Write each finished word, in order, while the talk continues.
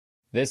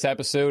This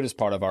episode is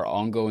part of our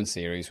ongoing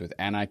series with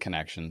NI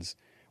Connections,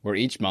 where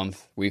each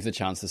month we have the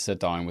chance to sit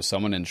down with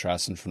someone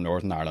interesting from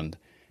Northern Ireland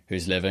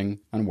who's living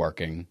and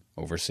working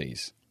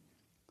overseas.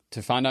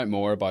 To find out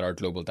more about our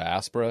global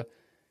diaspora,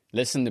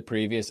 listen to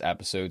previous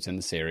episodes in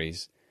the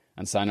series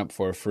and sign up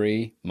for a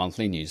free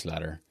monthly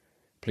newsletter.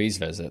 Please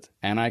visit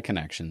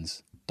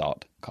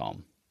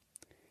niconnections.com.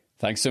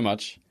 Thanks so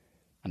much,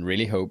 and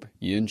really hope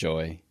you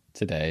enjoy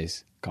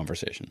today's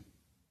conversation.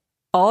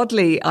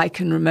 Oddly, I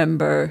can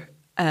remember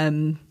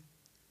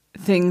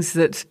things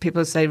that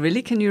people say,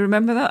 really, can you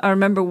remember that? I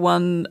remember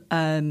one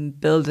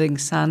building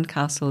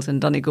sandcastles in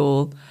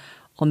Donegal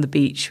on the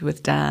beach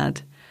with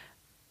Dad,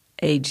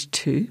 aged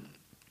 2.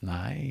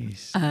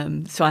 Nice.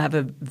 So I have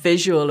a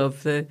visual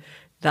of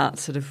that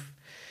sort of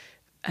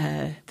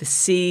the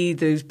sea,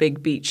 those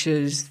big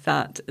beaches,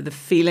 that the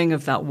feeling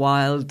of that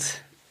wild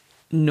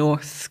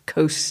northwest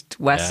coast.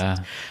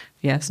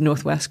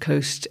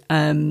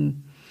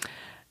 And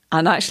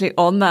actually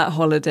on that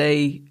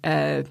holiday,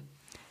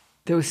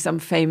 there was some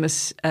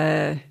famous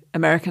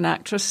American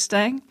actress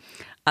staying.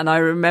 And I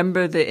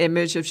remember the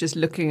image of just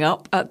looking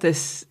up at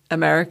this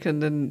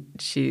American, and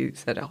she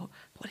said, "Oh,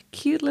 what a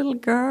cute little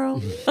girl."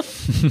 So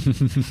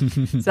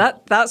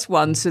that's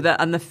one. So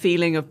that, and the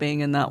feeling of being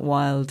in that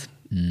wild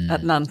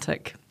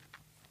Atlantic.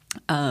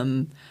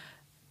 And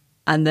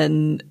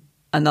then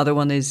another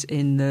one is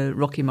in the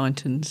Rocky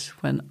Mountains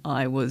when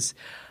I was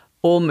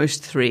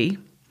almost 3.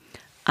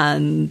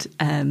 And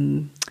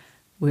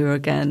we were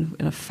again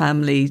in a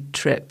family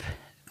trip.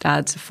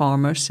 Dad's a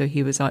farmer, so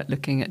he was out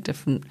looking at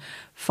different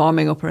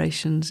farming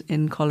operations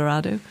in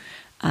Colorado.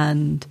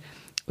 And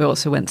we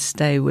also went to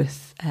stay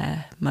with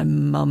my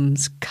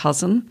mum's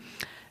cousin,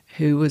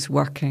 who was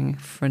working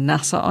for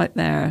NASA out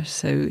there.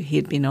 So he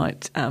had been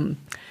out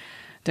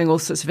doing all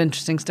sorts of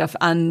interesting stuff.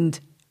 And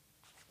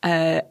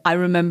I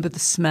remember the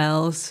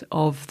smells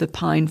of the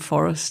pine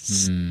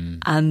forests.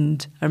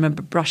 And I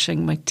remember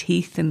brushing my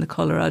teeth in the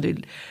Colorado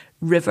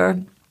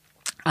River.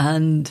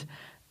 And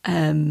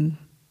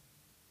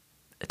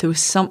there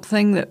was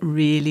something that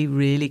really,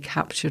 really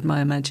captured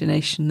my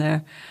imagination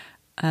there.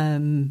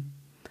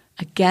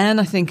 Again,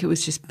 I think it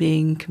was just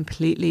being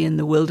completely in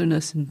the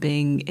wilderness and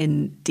being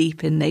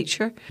deep in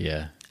nature.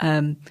 Yeah.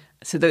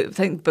 So I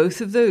think both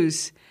of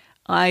those,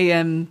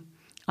 I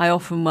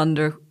often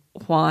wonder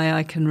why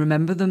I can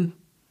remember them,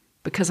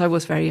 because I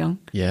was very young.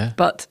 Yeah.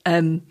 But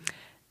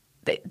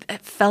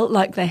it felt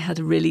like they had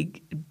a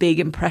really big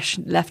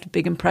impression, left a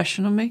big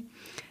impression on me.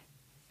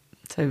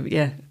 So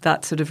yeah,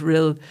 that sort of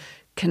real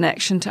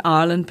connection to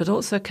Ireland, but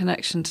also a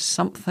connection to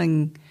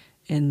something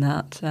in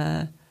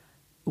that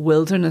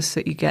wilderness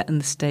that you get in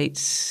the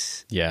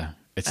States. Yeah,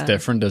 it's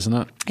different, isn't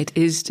it? It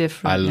is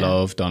different. I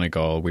love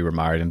Donegal. We were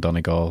married in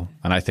Donegal,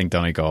 and I think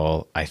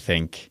Donegal, I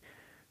think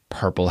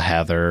purple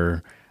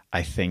heather,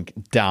 I think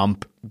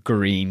damp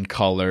green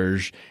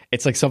colours.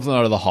 It's like something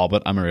out of The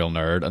Hobbit. I'm a real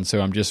nerd, and so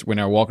I'm just, when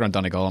I walk around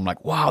Donegal, I'm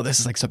like, wow, this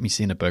is like something you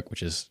see in a book,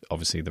 which is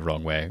obviously the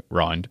wrong way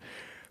round.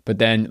 But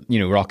then,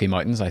 Rocky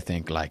Mountains, I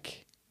think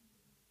like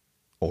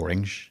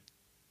orange,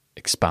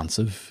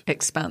 expansive,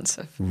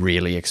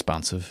 really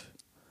expansive.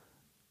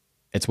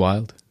 It's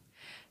wild.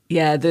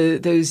 Yeah,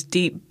 those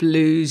deep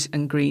blues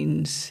and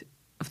greens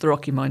of the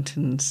Rocky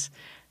Mountains,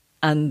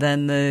 and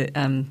then the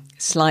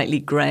slightly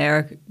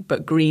greyer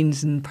but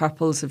greens and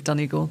purples of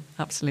Donegal.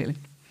 Absolutely.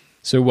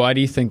 So why do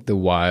you think the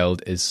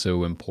wild is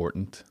so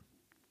important?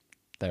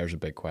 There's a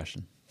big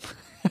question.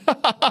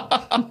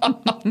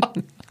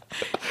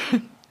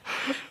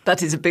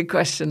 That is a big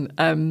question.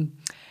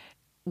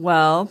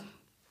 Well,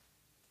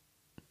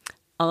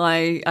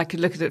 I could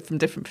look at it from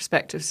different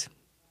perspectives.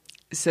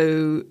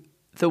 So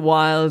the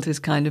wild is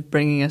kind of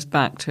bringing us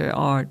back to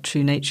our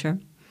true nature,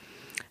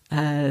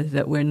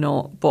 that we're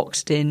not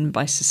boxed in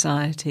by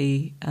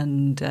society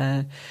and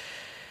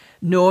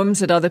norms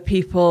that other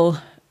people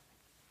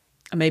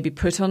maybe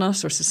put on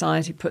us or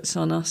society puts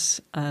on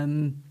us.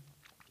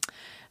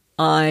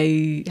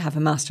 I have a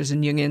master's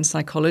in Jungian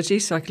psychology,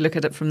 so I could look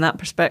at it from that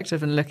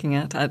perspective, and looking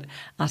at it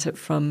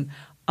from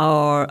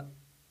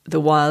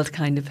the wild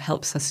kind of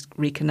helps us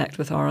reconnect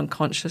with our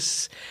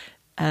unconscious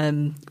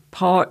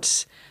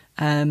parts,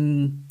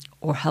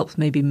 or helps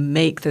maybe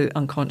make the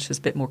unconscious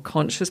a bit more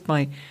conscious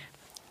by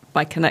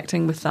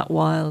connecting with that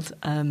wild.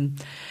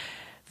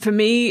 For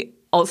me,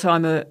 also,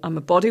 I'm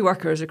a body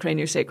worker as a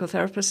craniosacral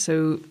therapist,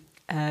 so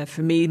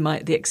for me,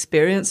 the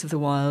experience of the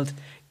wild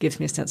gives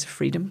me a sense of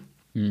freedom.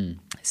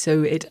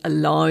 So it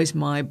allows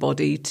my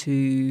body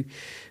to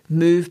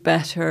move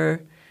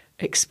better,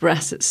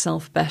 express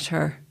itself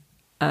better,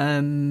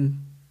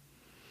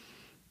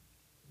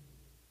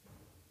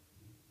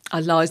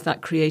 allows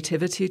that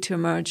creativity to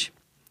emerge.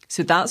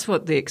 So that's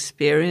what the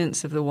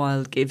experience of the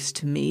wild gives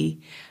to me.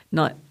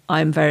 Now,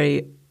 I'm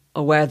very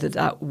aware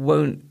that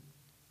won't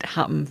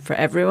happen for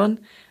everyone.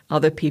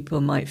 Other people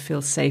might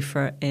feel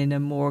safer in a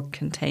more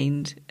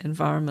contained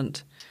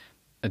environment.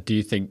 Do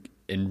you think,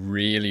 in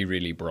really,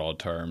 really broad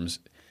terms,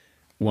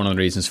 one of the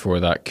reasons for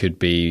that could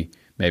be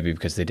maybe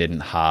because they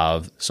didn't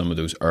have some of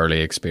those early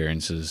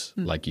experiences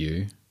like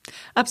you?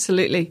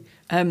 Absolutely.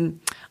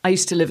 I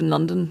used to lived in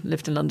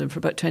London for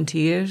about 20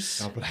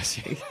 years. God bless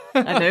you.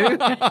 I know.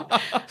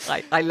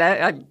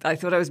 I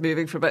thought I was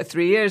moving for about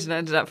 3 years and I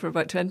ended up for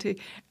about 20.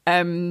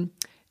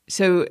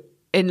 So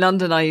in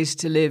London, I used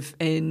to live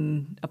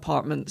in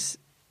apartments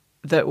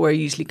that were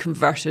usually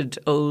converted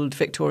old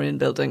Victorian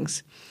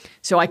buildings.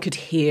 So I could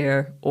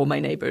hear all my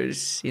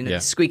neighbours, the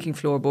squeaking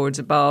floorboards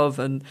above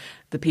and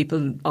the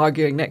people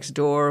arguing next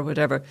door or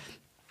whatever.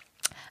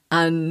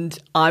 And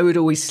I would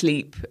always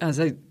sleep, as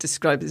I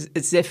described,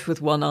 as if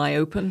with one eye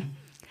open.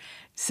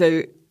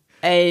 So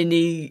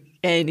any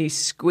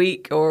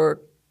squeak or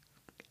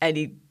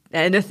any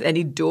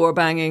door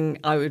banging,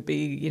 I would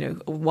be,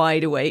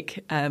 wide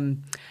awake.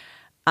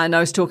 And I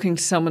was talking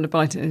to someone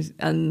about it,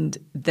 and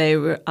they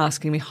were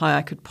asking me how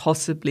I could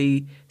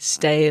possibly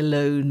stay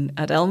alone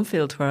at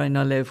Elmfield, where I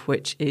now live,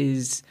 which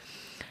is,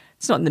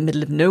 it's not in the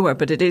middle of nowhere,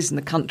 but it is in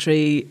the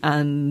country,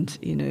 and,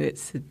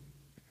 it's a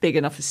big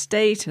enough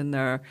estate, and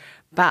there are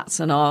bats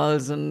and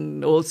owls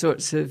and all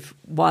sorts of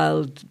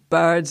wild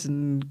birds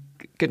and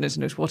goodness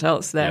knows what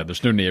else there. Yeah,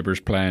 there's no neighbours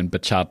playing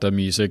bachata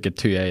music at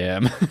 2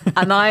 a.m.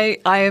 And I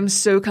am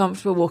so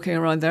comfortable walking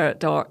around there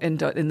at in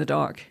the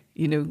dark.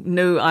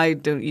 No, I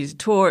don't use a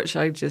torch.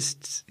 I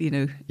just,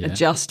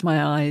 adjust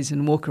my eyes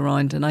and walk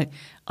around, and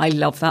I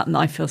love that, and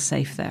I feel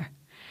safe there.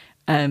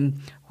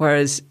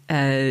 Whereas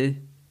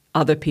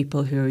other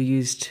people who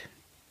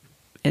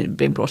are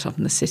being brought up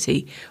in the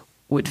city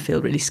would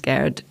feel really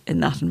scared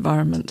in that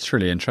environment. It's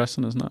really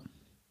interesting, isn't it?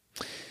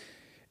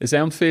 Is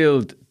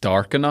Elmfield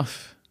dark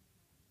enough?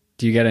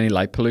 Do you get any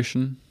light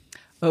pollution?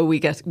 Oh, we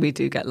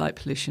do get light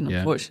pollution,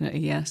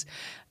 unfortunately, yes.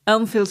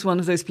 Elmfield's one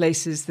of those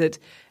places that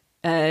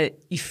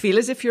you feel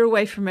as if you're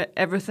away from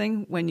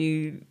everything when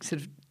you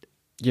sort of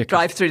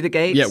drive through the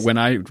gates. Yeah,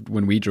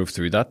 when we drove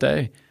through that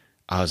day,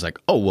 I was like,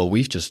 oh, well,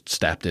 we've just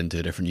stepped into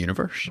a different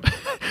universe.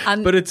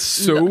 But it's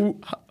so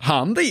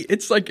handy.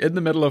 It's like in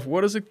the middle of,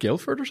 what is it,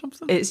 Guildford or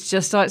something? It's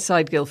just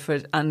outside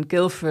Guildford. And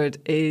Guildford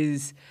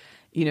is,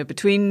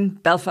 between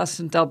Belfast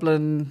and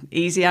Dublin,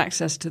 easy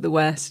access to the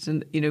west.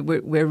 And,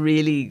 we're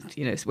really,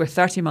 we're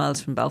 30 miles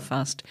from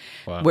Belfast.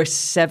 Wow. We're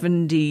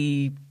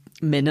 70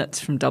 minutes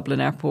from Dublin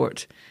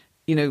Airport.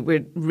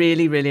 We're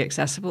really, really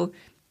accessible.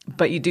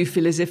 But you do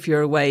feel as if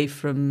you're away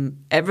from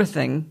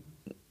everything.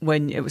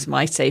 When it was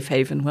my safe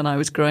haven when I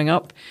was growing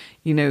up,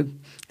 as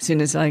soon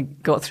as I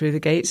got through the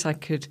gates, I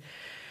could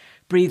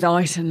breathe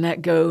out and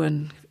let go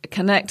and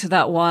connect to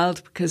that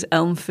wild, because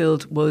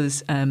Elmfield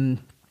was,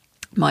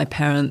 my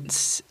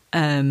parents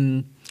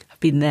have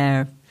been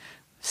there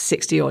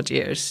 60 odd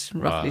years,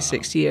 roughly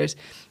 60 years.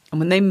 And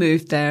when they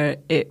moved there,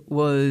 it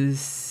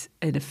was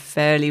in a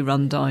fairly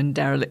rundown,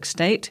 derelict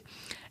state.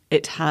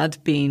 It had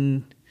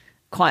been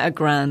quite a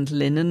grand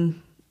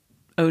linen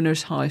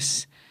owner's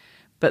house,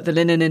 but the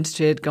linen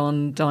industry had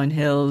gone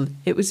downhill.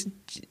 It was,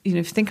 if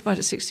you think about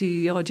it,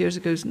 60 odd years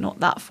ago, it's not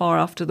that far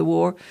after the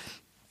war.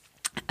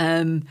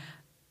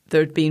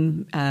 There'd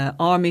been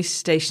armies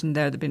stationed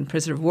there. There'd been a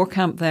prisoner of war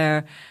camp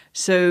there.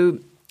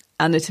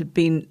 And it had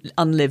been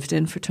unlived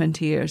in for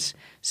 20 years.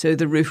 So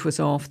the roof was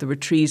off. There were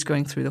trees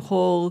going through the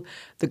hall.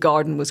 The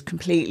garden was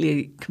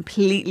completely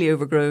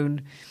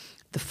overgrown.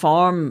 The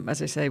farm,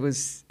 as I say,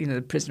 was,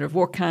 the prisoner of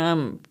war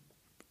camp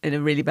in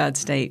a really bad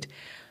state.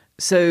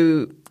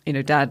 So,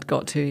 Dad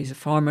he's a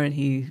farmer, and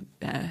he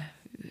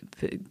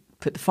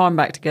put the farm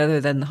back together,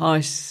 then the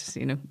house,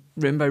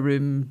 room by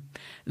room,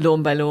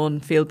 lawn by lawn,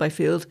 field by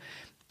field.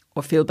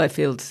 Or field by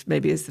field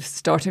maybe is the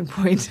starting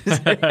point.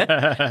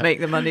 Make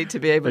the money to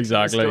be able to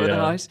restore the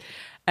house.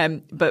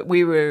 But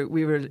we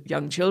were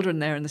young children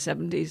there in the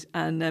 70s,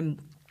 and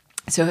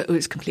so it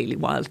was a completely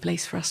wild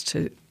place for us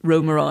to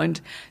roam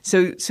around.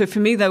 So for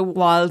me, the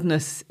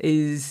wildness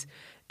is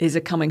a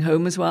coming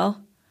home as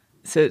well.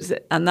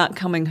 And that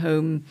coming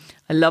home,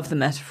 I love the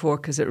metaphor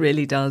because it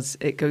really does.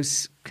 It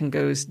can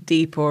go as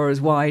deep or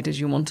as wide as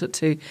you want it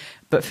to.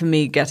 But for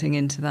me, getting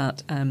into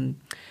that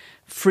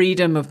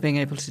freedom of being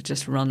able to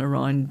just run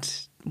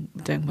around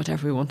doing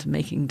whatever we want,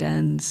 making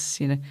dens,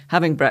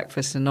 having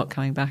breakfast and not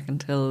coming back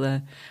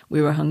until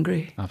we were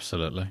hungry.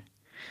 Absolutely.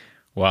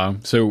 Wow.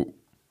 So,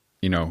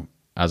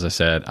 as I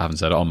said, I haven't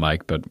said it on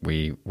mic, but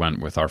we went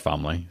with our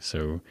family.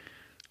 So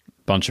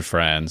bunch of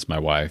friends, my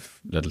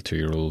wife, little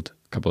 2-year-old,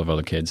 a couple of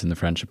other kids in the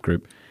friendship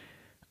group,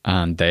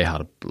 and they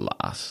had a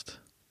blast.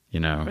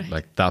 Right.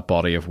 Like that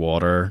body of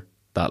water,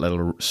 that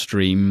little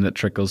stream that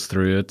trickles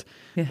through it.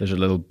 Yeah. There's a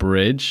little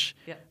bridge,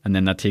 and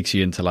then that takes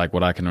you into like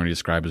what I can only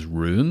describe as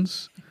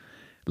ruins.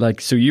 Like,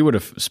 so you would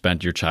have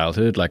spent your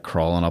childhood like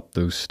crawling up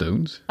those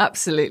stones?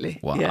 Absolutely.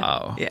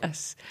 Wow. Yeah.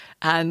 Yes.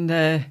 And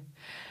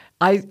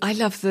I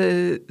love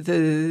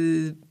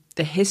the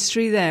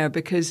history there,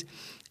 because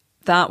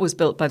that was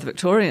built by the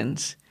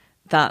Victorians.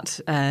 That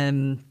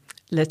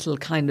little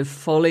kind of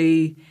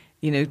folly,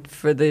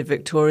 for the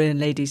Victorian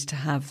ladies to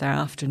have their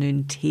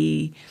afternoon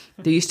tea.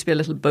 There used to be a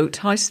little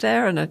boathouse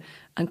there, and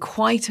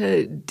quite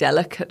a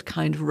delicate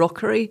kind of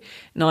rockery.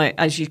 Now,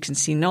 as you can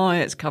see now,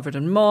 it's covered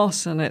in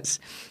moss, and it's,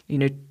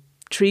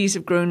 trees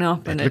have grown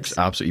up. It and looks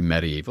absolutely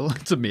medieval.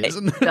 It's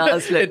amazing. It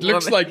does look. It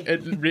looks like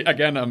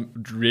again. I'm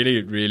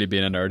really, really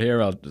being a nerd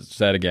here. I'll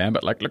say it again,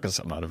 but like, look at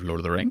something out of Lord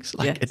of the Rings.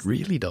 Like, yes. It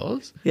really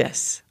does.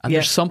 Yes, and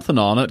there's something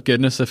on it.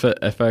 Goodness, if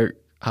I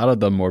had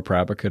done more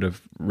prep, I could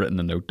have written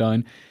the note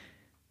down.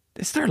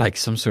 Is there like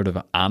some sort of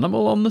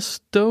animal on the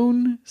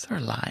stone? Is there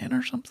a lion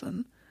or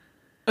something?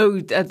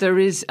 Oh, there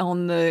is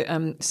on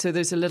the so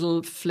there's a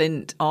little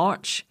flint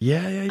arch.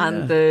 Yeah.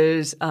 And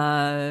there's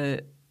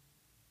a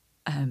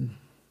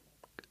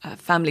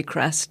family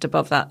crest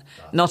above that.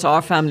 Not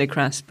our family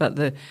crest, but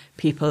the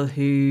people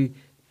who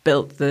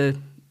built the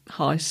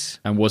house.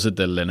 And was it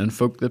the linen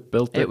folk that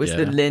built it? It was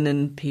the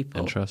linen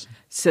people. Interesting.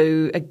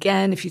 So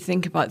again, if you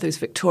think about those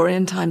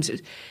Victorian times, it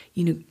was,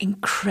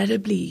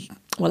 incredibly,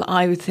 well,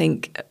 I would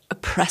think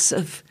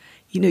oppressive.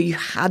 You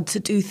had to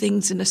do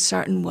things in a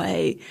certain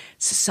way.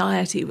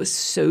 Society was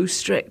so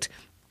strict.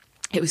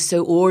 It was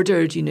so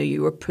ordered,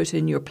 you were put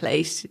in your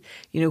place,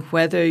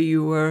 whether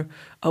you were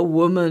a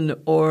woman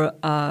or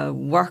a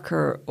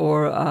worker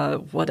or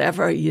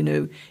whatever,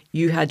 you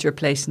had your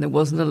place, and there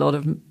wasn't a lot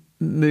of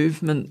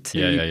movement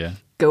to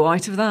go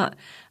out of that.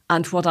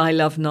 And what I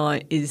love now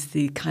is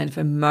the kind of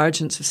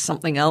emergence of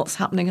something else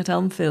happening at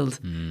Elmfield,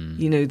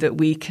 that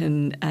we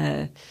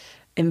can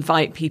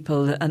invite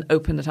people and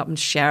open it up and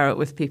share it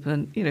with people,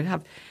 and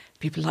have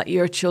people like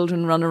your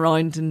children run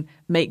around and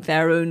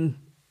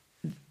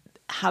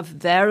have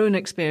their own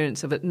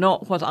experience of it,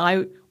 not what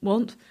I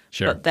want,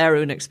 but their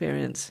own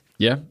experience.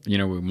 Yeah, we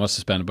must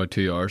have spent about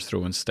 2 hours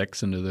throwing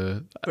sticks into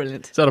the...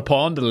 Brilliant. Is that a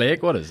pond, a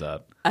lake? What is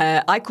that?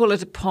 I call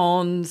it a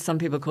pond. Some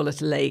people call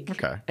it a lake.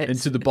 Okay,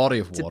 into the body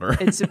of water.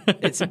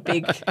 It's a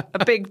big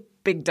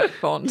duck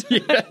pond.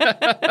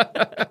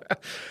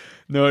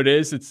 No, it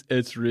is.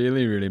 It's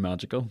really, really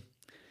magical.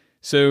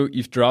 So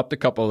you've dropped a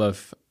couple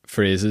of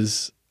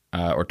phrases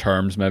or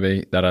terms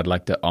maybe that I'd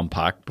like to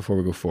unpack before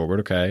we go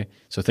forward, okay?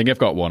 So I think I've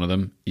got one of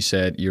them. You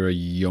said you're a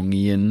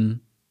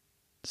Jungian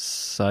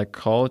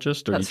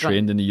psychologist, or you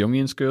trained in the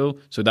Jungian school.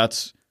 So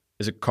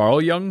is it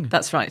Carl Jung?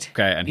 That's right.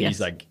 Okay, and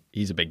he's a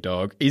big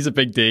dog. He's a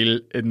big deal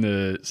in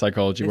the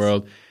psychology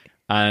world.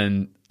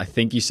 And I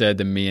think you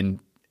said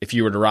if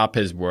you were to wrap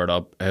his work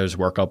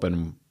up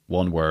in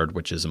one word,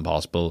 which is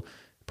impossible,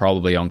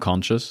 probably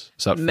unconscious.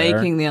 Is that fair?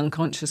 Making the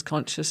unconscious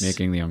conscious.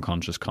 Making the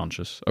unconscious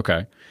conscious.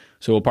 Okay.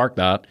 So we'll park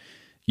that.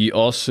 You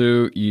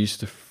also used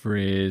the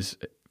phrase,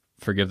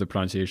 forgive the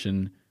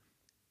pronunciation,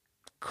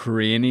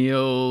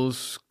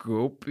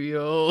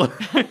 cranioscopial.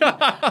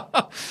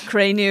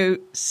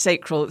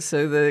 Craniosacral,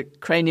 so the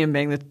cranium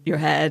being your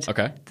head,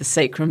 okay, the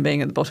sacrum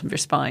being at the bottom of your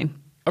spine.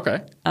 Okay.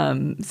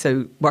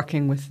 So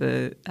working with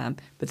the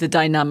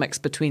dynamics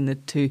between the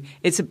two.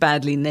 It's a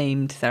badly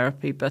named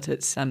therapy, but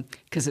it's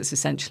because it's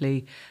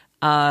essentially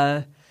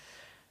a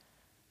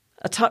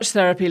touch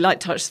therapy, light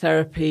touch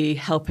therapy,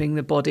 helping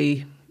the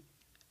body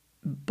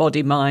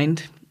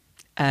mind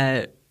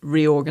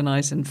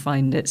reorganize and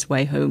find its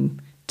way home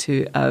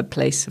to a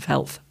place of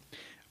health.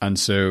 And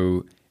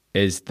so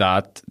is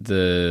that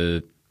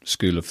the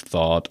school of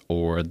thought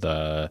or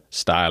the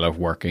style of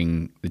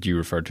working that you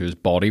referred to as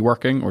body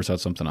working, or is that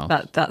something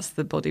else? That's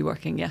the body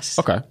working, yes.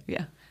 Okay.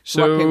 Yeah.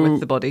 So working with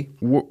the body.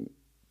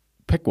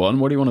 Pick one.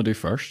 What do you want to do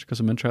first?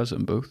 Because I'm interested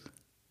in both.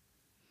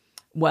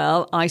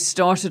 Well, I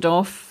started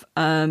off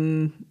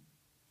my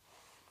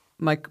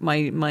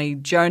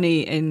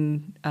journey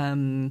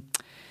in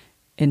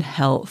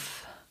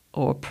health,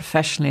 or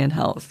professionally in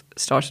health,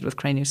 started with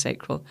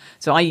craniosacral.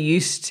 So I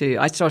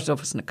started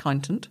off as an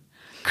accountant.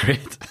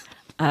 Great.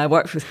 I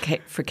worked for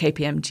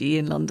KPMG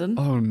in London.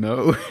 Oh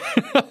no.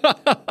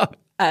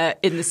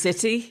 In the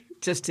city,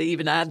 just to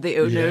even add the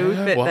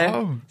bit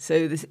there. So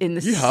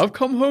you have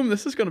come home.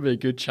 This is going to be a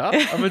good chat.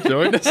 I'm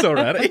enjoying this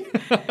already.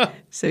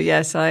 So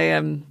yes, I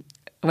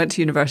went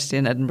to university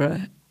in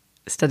Edinburgh,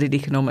 studied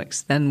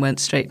economics, then went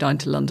straight down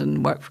to London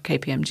and worked for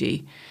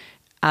KPMG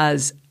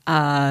as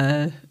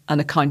an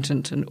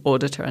accountant and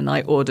auditor, and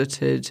I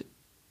audited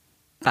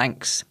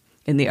banks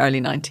in the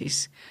early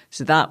 90s.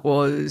 So that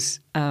was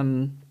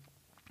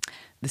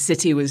the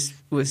city was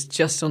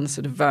just on the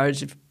sort of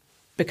verge of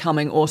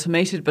becoming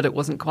automated, but it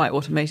wasn't quite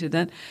automated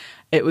then.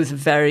 It was a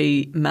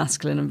very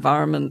masculine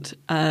environment.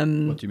 What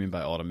do you mean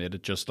by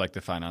automated? Just like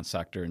the finance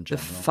sector in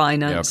general?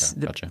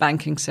 The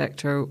banking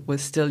sector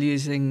was still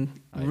using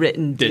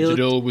written deals.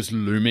 Digital was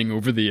looming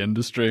over the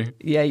industry.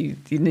 Yeah, you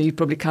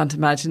probably can't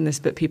imagine this,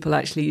 but people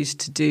actually used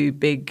to do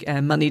big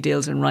money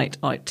deals and write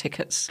out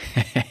tickets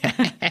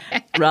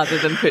rather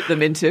than put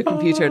them into a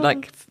computer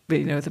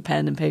with a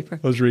pen and paper.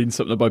 I was reading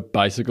something about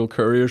bicycle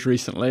couriers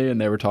recently, and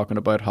they were talking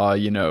about how,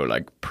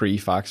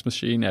 pre-fax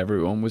machine,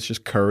 everyone was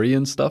just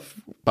couriering stuff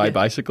by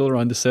bicycle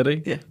around the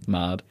city. Yeah.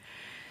 Mad.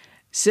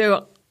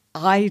 So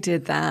I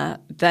did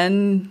that.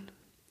 Then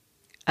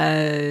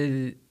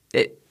it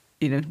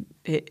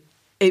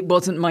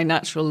wasn't my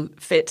natural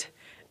fit.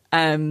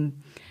 So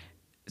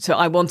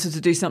I wanted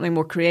to do something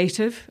more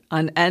creative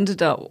and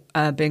ended up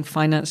being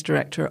finance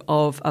director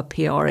of a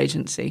PR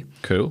agency.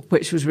 Cool.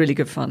 Which was really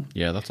good fun.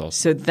 Yeah, that's awesome.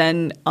 So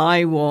then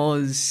I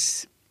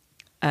was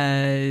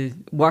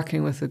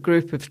working with a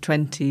group of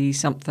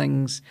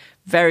 20-somethings,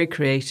 very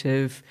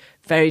creative,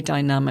 very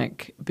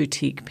dynamic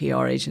boutique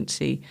PR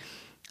agency.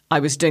 I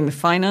was doing the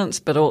finance,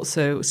 but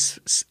also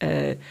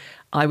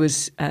I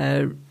was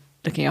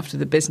looking after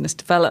the business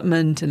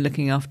development and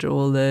looking after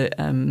all the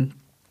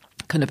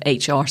kind of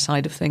HR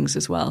side of things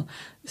as well.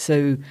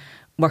 So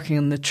working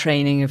on the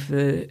training of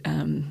the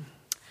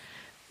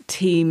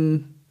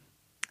team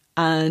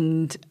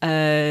and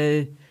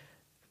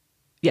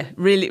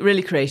really,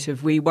 really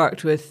creative. We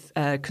worked with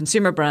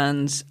consumer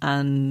brands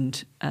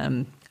and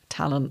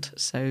talent,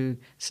 so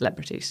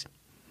celebrities,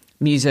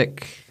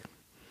 music,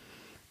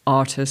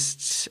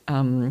 artists,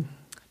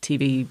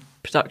 TV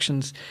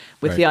productions,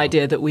 with the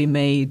idea that we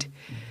made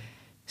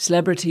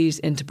celebrities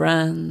into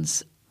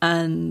brands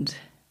and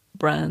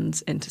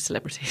brands into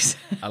celebrities.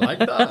 I like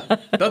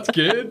that. That's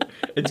good.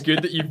 It's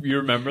good that you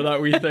remember that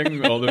wee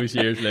thing all those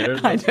years later.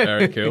 That's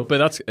very cool. But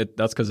that's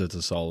because it's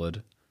a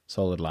solid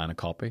line of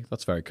copy.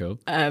 That's very cool.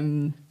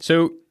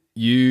 So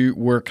you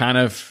were kind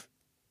of,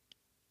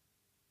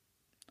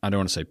 I don't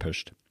want to say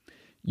pushed.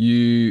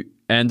 You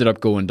ended up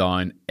going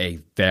down a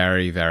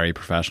very, very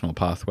professional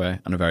pathway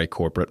and a very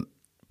corporate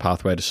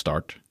pathway to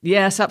start.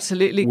 Yes,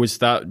 absolutely. Was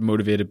that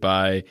motivated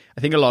by,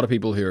 I think a lot of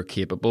people who are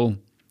capable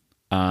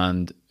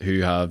and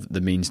who have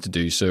the means to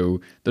do so,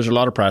 there's a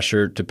lot of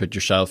pressure to put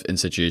yourself in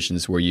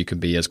situations where you can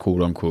be as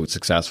quote unquote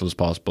successful as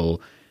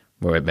possible,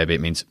 where maybe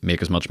it means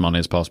make as much money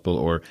as possible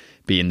or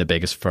be in the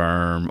biggest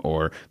firm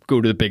or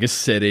go to the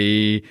biggest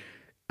city.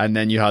 And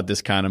then you had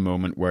this kind of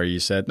moment where you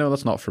said, no,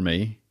 that's not for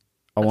me.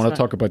 I want to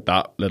talk about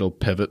that little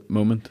pivot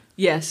moment.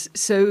 Yes.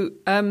 So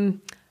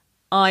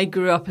I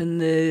grew up in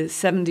the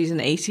 70s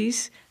and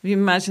 80s. If you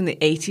imagine the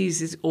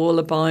 80s is all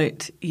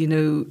about,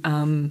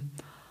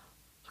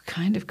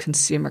 kind of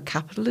consumer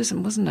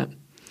capitalism, wasn't it?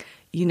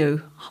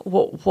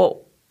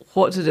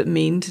 What did it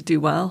mean to do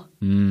well?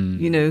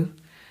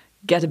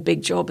 Get a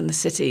big job in the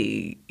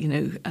city,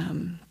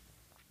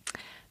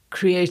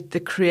 create the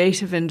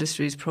creative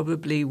industries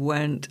probably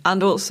weren't.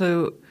 And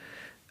also,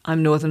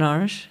 I'm Northern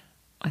Irish.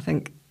 I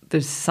think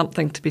there's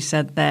something to be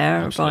said there.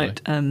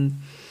 Absolutely.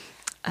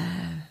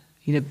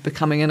 About,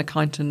 becoming an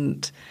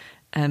accountant,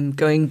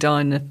 going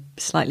down a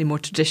slightly more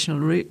traditional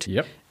route.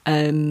 Yep.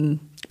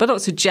 But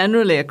also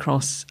generally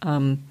across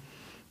the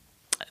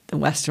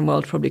Western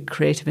world, probably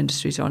creative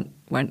industries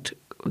weren't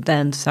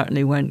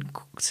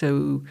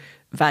so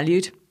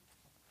valued.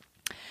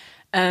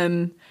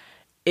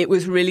 It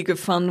was really good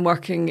fun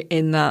working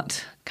in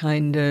that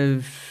kind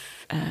of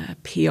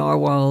PR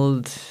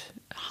world.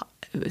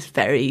 It was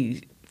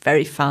very,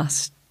 very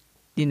fast.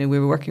 We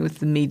were working with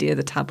the media,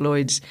 the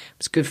tabloids. It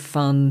was good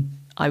fun.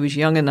 I was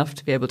young enough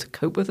to be able to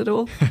cope with it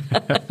all.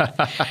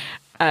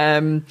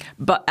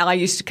 But I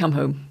used to come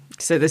home.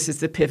 So this is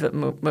the pivot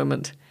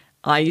moment.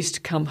 I used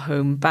to come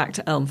home back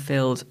to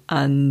Elmfield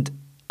and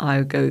I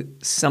would go,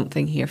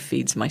 something here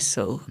feeds my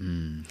soul.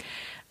 Mm.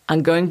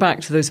 And going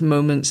back to those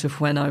moments of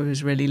when I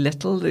was really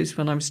little,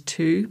 when I was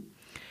 2,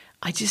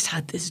 I just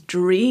had this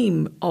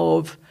dream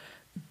of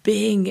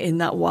being in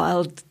that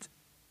wild,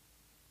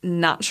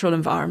 natural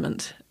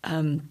environment,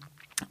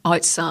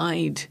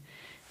 outside,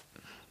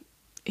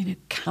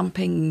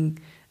 camping.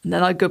 And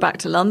then I'd go back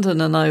to London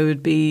and I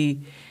would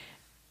be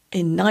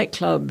in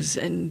nightclubs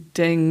and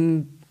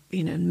doing,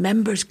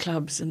 members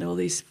clubs and all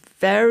these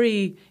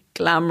very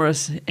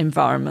glamorous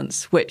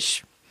environments,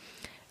 which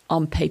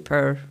on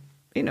paper,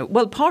 it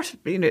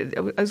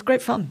was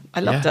great fun. I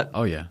loved it.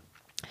 Oh, yeah.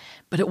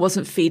 But it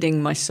wasn't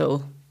feeding my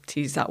soul,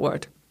 to use that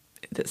word.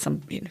 It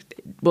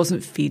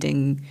wasn't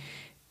feeding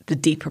the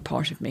deeper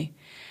part of me.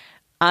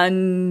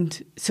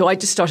 And so I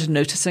just started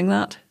noticing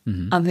that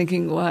and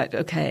thinking,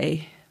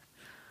 okay,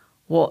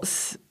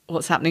 what's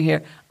happening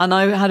here? And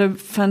I had a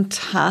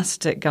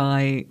fantastic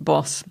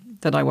boss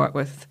that I work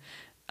with.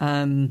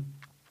 And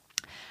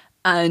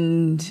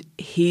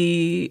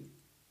he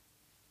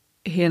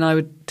and I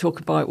would talk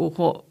about,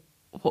 well,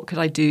 what could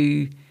I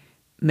do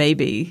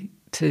maybe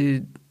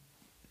to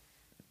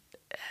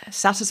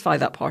satisfy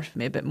that part of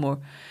me a bit more?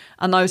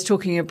 And I was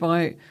talking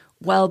about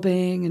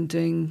well-being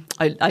and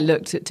I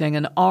looked at doing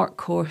an art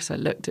course. I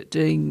looked at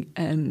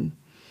doing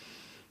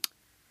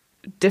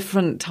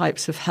different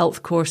types of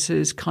health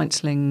courses,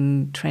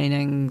 counselling,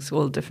 trainings,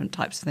 all different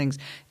types of things,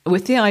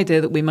 with the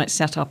idea that we might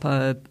set up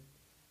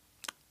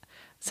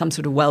some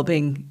sort of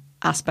well-being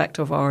aspect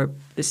of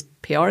this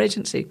PR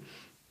agency.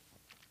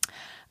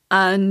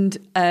 And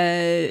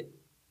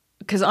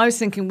because I was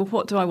thinking, well,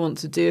 what do I want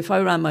to do? If I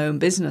ran my own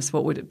business,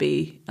 what would it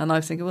be? And I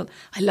was thinking, well,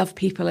 I love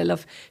people. I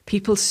love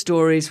people's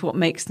stories, what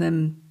makes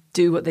them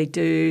do what they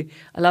do.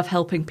 I love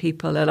helping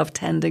people. I love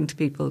tending to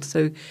people.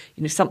 So,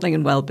 something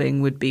in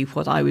well-being would be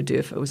what I would do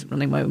if I was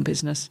running my own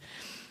business.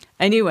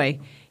 Anyway,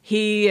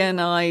 he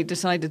and I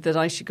decided that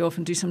I should go off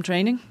and do some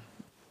training.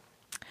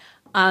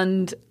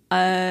 And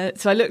so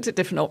I looked at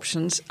different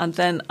options, and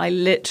then I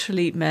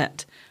literally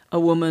met a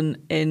woman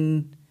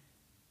in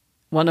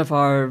one of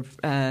our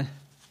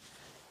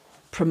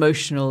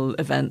promotional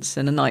events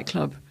in a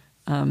nightclub.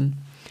 I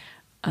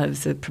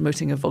was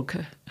promoting a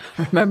vodka,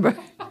 remember?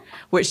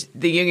 which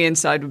the Jungian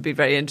side would be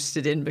very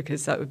interested in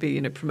because that would be,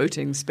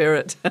 promoting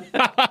spirit.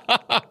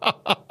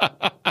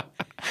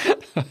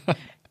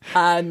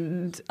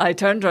 And I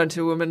turned around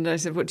to a woman and I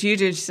said, "What do you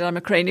do?" And she said, "I'm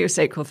a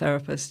craniosacral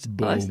therapist."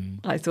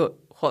 I thought,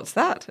 "What's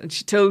that?" And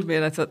she told me,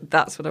 and I thought,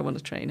 that's what I want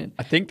to train in.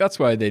 I think that's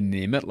why they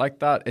name it like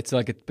that. It's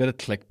like a bit of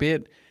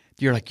clickbait.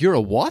 You're like, "You're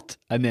a what?"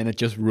 And then it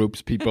just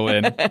ropes people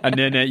in. And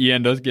then you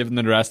end up giving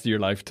the rest of your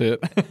life to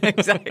it.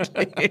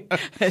 Exactly.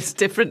 It's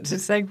different to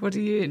saying, "What are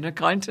you, an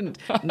accountant?"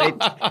 And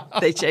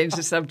they change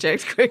the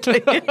subject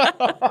quickly.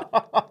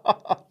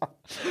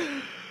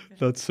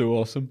 That's so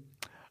awesome.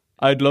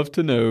 I'd love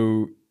to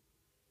know,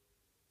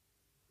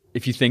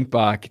 if you think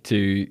back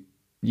to,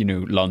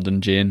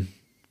 London, Jane,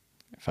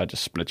 if I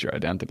just split your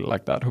identity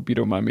like that, hope you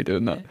don't mind me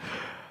doing that.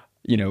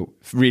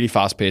 Really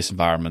fast-paced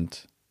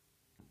environment.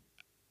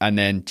 And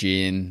then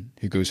Jane,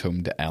 who goes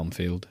home to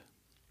Elmfield.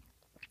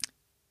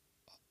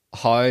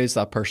 How is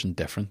that person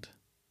different?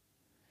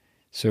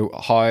 So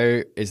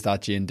how is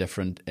that Jane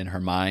different in her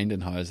mind,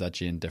 and how is that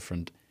Jane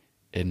different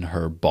in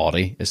her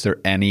body? Is there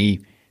any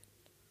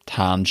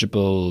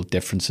tangible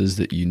differences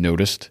that you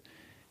noticed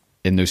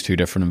in those two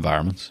different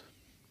environments?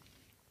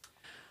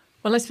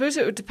 Well, I suppose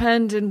it would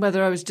depend on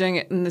whether I was doing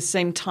it in the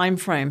same time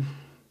frame.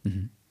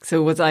 Mm-hmm.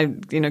 So was I,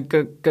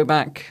 go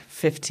back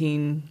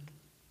 15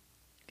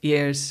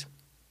 years,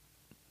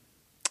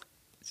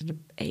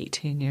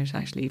 18 years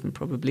actually, even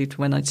probably, to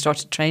when I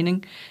started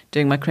training,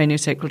 doing my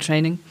craniosacral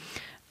training.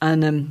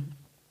 And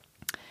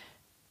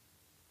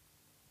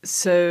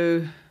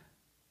so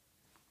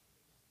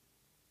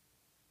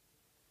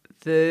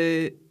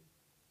the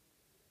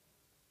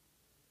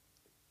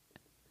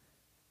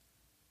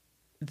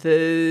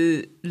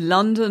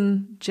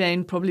London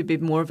Jane probably be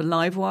more of a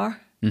live wire.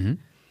 Mm-hmm.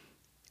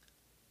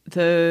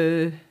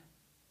 The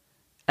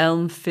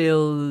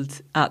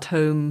Elmfield at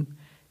home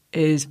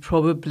is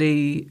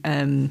probably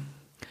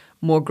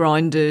more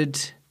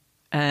grounded,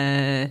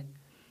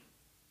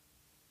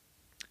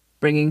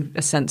 bringing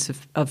a sense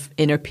of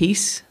inner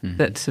peace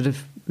that sort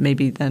of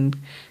maybe then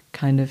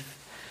kind of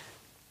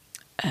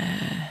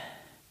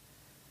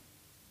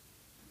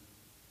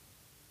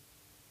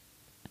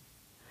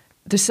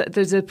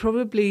there's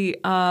probably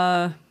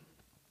and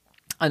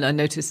I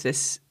noticed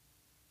this.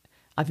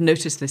 I've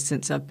noticed this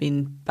since I've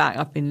been back.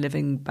 I've been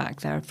living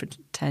back there for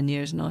 10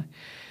 years now.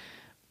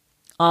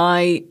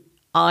 I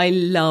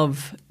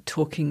love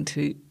talking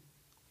to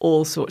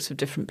all sorts of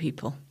different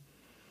people,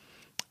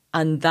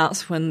 and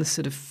that's when the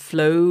sort of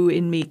flow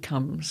in me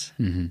comes.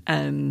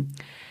 Mm-hmm.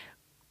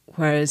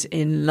 Whereas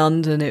in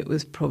London, it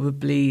was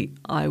probably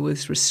I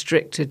was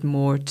restricted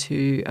more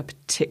to a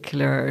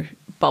particular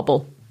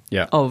bubble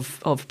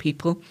of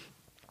people,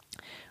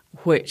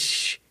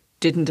 which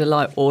didn't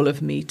allow all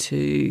of me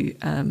to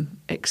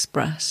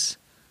express.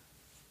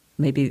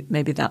 Maybe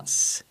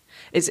that's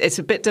it's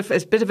a bit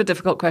it's a bit of a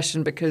difficult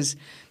question because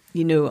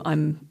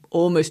I'm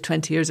almost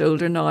 20 years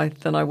older now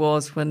than I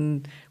was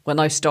when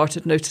I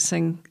started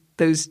noticing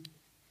those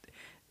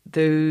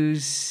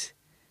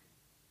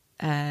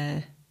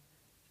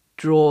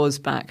draws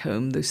back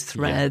home, those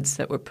threads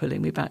that were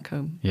pulling me back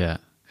home. Yeah.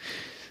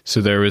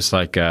 So there was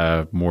like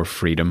more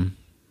freedom.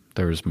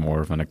 There was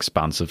more of an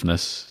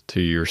expansiveness to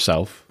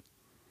yourself.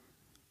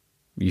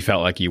 You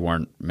felt like you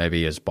weren't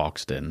maybe as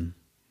boxed in,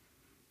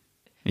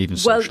 even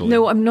socially.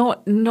 Well, no,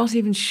 I'm not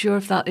even sure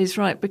if that is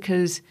right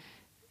because,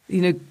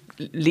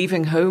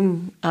 leaving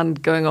home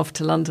and going off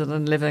to London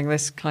and living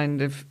this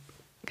kind of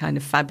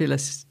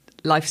fabulous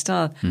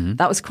lifestyle,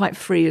 that was quite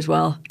free as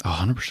well.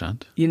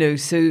 100%.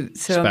 So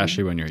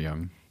especially when you're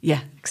young.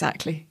 Yeah,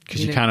 exactly.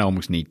 Because you kind of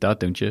almost need that,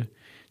 don't you?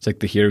 It's like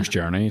the hero's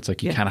journey. It's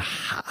like you kind of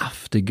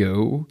have to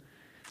go.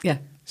 Yeah.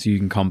 So you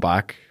can come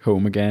back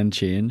home again,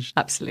 changed.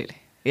 Absolutely.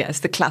 Yeah, it's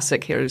the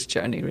classic hero's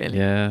journey, really.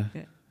 Yeah.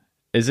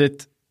 Is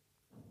it...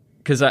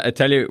 Because I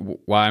tell you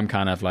why I'm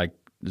kind of like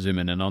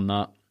zooming in on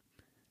that.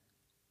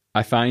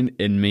 I find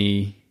in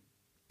me,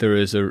 there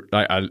is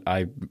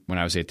I when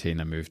I was 18,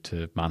 I moved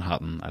to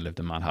Manhattan. I lived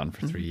in Manhattan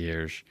for 3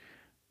 years.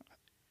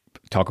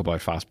 Talk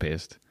about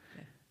fast-paced.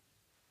 Yeah.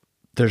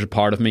 There's a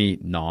part of me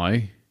now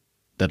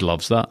that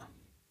loves that.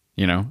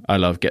 I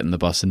love getting the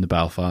bus into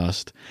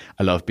Belfast.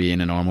 I love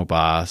being in normal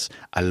bus.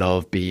 I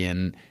love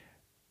being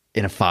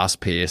in a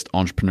fast-paced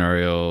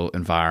entrepreneurial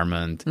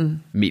environment,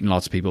 meeting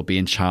lots of people,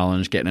 being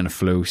challenged, getting in a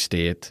flow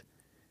state.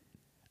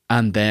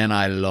 And then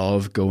I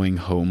love going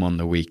home on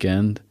the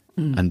weekend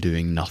and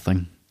doing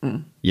nothing,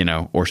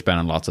 or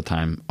spending lots of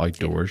time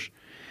outdoors.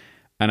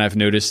 And I've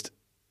noticed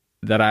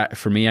that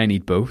for me, I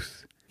need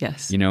both.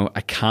 Yes.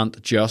 I can't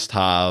just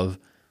have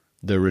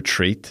the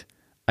retreat.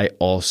 I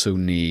also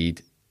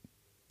need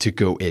to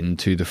go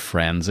into the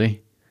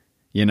frenzy,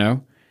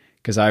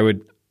 because I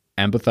would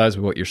empathize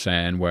with what you're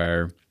saying,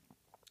 where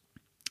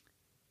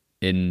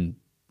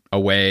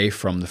away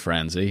from the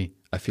frenzy,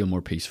 I feel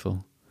more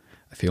peaceful.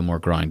 I feel more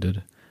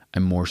grounded.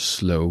 I'm more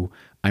slow.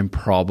 I'm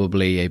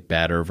probably a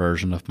better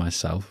version of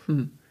myself.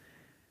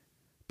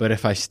 But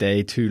if I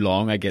stay too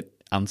long, I get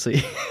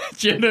antsy.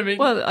 Do you know what I mean?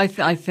 Well, I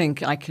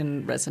think I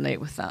can resonate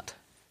with that.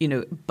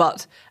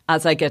 But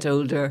as I get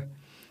older,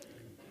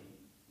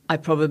 I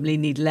probably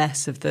need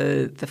less of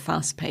the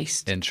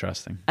fast-paced.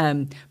 Interesting.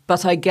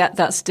 But I get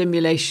that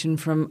stimulation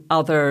from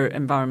other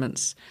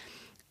environments,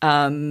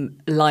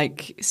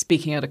 like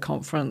speaking at a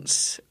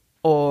conference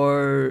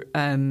or,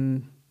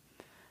 going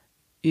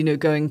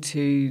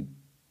to...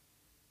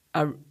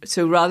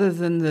 so rather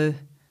than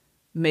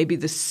maybe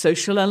the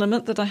social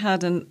element that I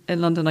had in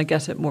London, I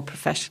get it more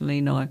professionally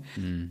now.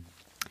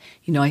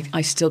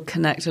 I still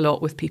connect a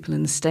lot with people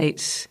in the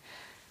States,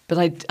 but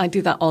I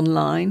do that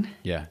online.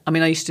 Yeah. I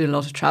mean, I used to do a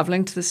lot of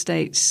travelling to the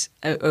States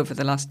over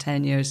the last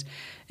 10 years.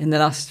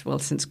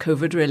 Since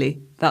COVID,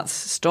 really, that's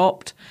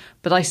stopped.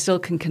 But I still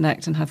can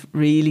connect and have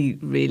really,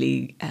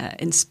 really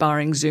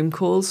inspiring Zoom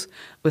calls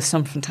with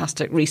some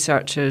fantastic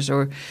researchers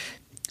or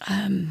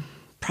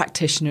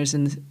practitioners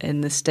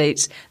in the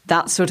States.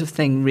 That sort of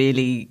thing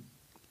really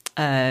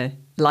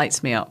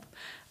lights me up.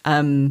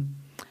 And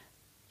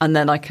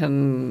then I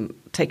can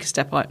take a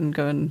step out and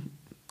go and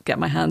get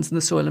my hands in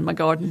the soil in my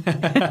garden.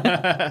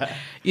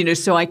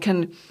 So I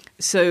can.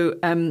 So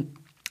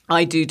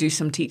I do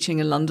some teaching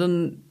in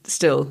London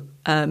still,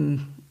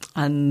 and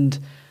I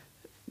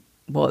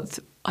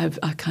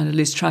kind of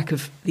lose track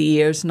of the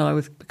years now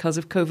because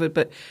of COVID.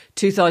 But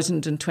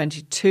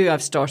 2022,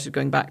 I've started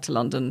going back to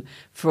London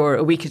for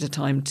a week at a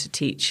time to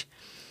teach,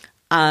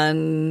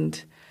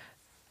 and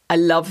I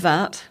love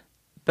that.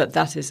 But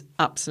that is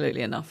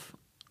absolutely enough.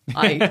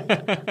 While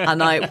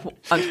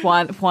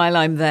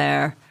I'm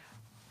there,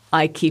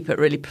 I keep it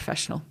really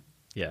professional.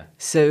 Yeah.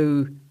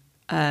 So,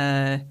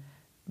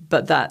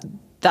 but that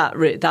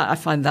I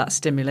find that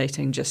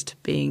stimulating, just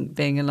being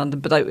in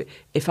London. But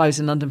if I was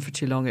in London for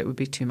too long, it would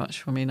be too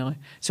much for me now.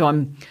 So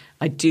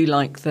I do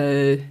like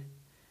the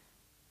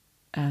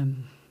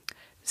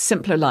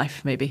simpler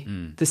life. Maybe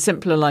the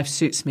simpler life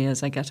suits me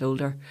as I get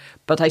older.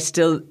 But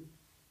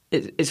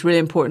it's really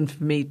important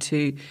for me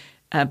to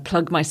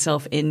plug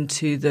myself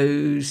into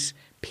those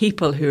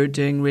people who are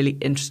doing really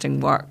interesting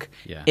work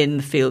in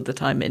the field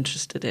that I'm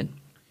interested in.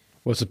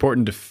 Well, it's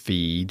important to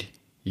feed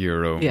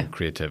your own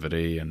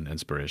creativity and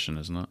inspiration,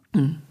 isn't it?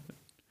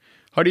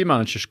 How do you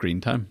manage your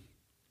screen time?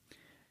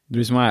 The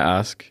reason why I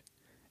ask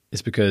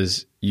is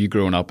because you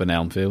growing up in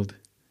Elmfield,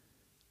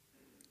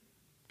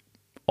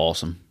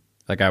 awesome.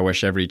 Like, I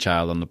wish every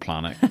child on the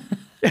planet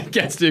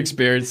gets to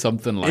experience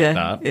something like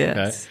that. Yes.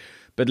 Okay?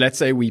 But let's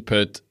say we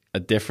put a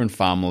different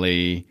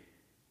family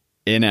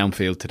in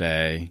Elmfield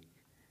today,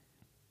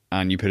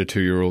 and you put a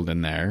 2-year-old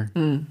in there,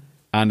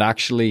 and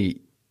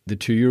actually the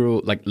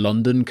 2-year-old, like,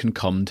 London can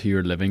come to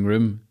your living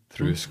room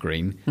through a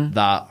screen.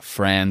 That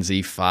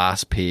frenzy,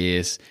 fast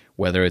pace,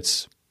 whether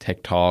it's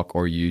TikTok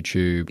or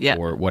YouTube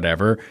or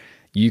whatever,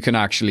 you can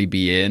actually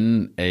be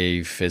in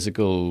a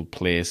physical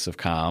place of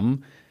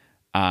calm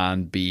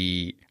and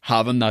be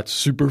having that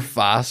super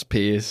fast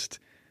paced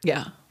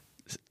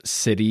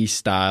city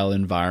style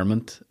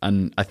environment.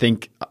 And I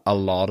think a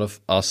lot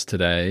of us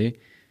today,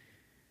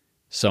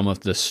 some of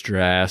the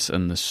stress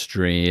and the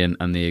strain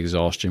and the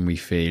exhaustion we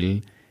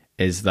feel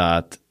is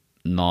that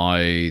now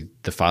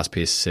the fast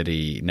paced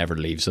city never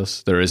leaves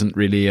us. There isn't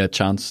really a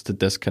chance to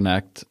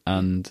disconnect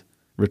and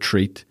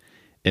retreat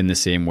in the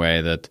same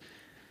way that,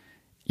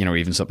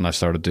 even something I've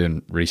started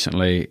doing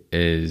recently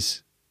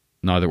is,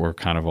 now that we're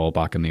kind of all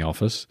back in the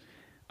office,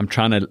 I'm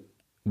trying to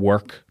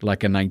work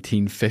like a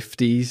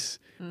 1950s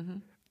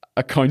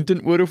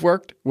accountant would have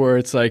worked, where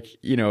it's like,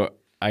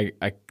 I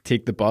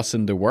take the bus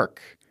into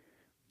work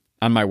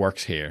and my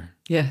work's here.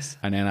 Yes.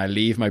 And then I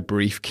leave my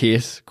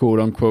briefcase, quote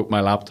unquote,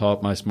 my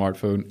laptop, my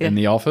smartphone in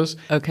the office.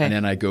 Okay. And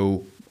then I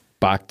go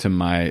back to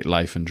my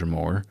life in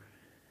Drumore.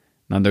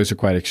 Now, those are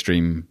quite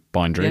extreme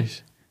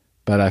boundaries,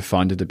 but I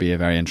found it to be a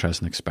very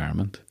interesting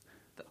experiment.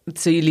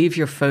 So you leave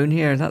your phone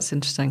here. That's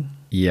interesting.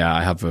 Yeah,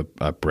 I have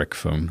a brick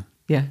phone.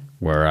 Yeah.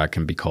 Where I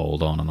can be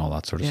called on and all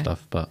that sort of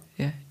stuff. But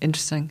yeah,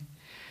 interesting.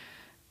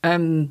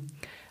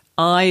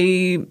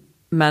 I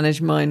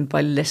manage mine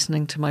by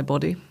listening to my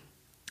body.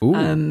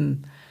 Ooh.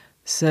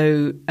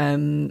 So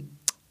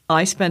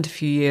I spent a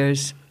few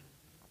years,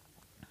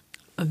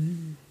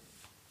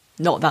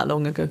 not that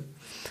long ago,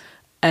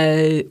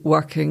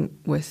 working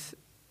with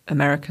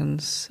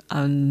Americans,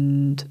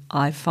 and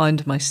I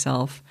found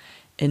myself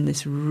in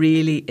this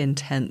really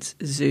intense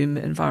Zoom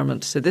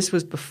environment. So this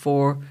was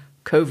before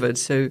COVID,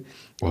 so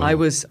I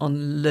was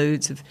on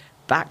loads of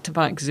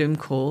back-to-back Zoom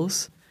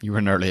calls. You were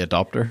an early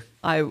adopter?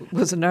 I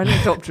was an early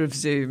adopter of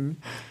Zoom.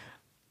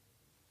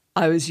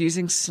 I was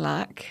using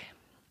Slack.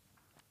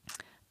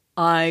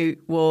 I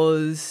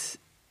was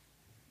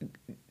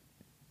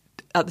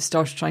at the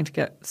start trying to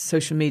get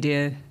social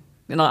media.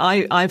 And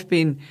I've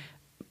been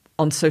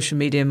on social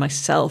media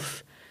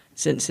myself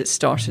since it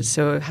started.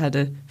 So I had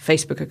a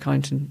Facebook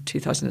account in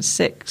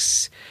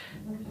 2006.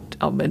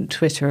 And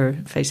Twitter,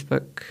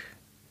 Facebook,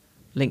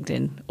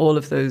 LinkedIn, all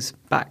of those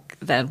back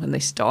then when they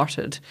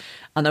started.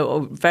 And a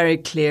very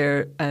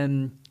clear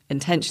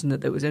intention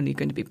that it was only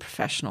going to be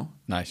professional.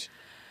 Nice.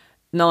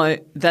 Now,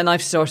 then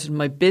I've started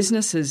my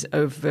businesses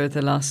over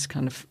the last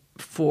kind of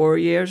 4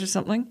 years or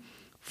something,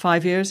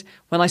 5 years.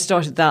 When I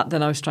started that,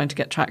 then I was trying to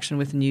get traction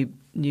with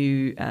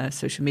new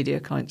social media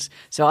accounts.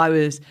 So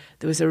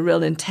there was a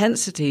real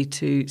intensity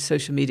to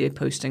social media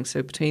posting.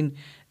 So between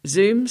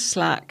Zoom,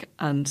 Slack,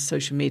 and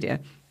social media,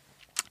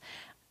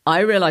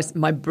 I realized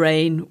my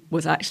brain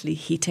was actually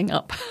heating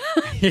up.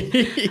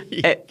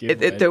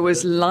 There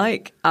was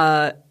like,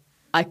 I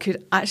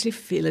could actually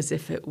feel as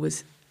if it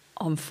was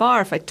on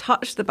fire. If I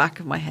touched the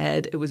back of my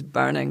head, it was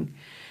burning.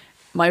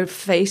 My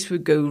face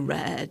would go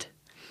red.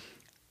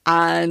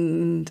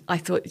 And I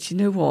thought, you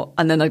know what?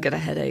 And then I'd get a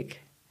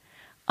headache.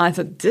 I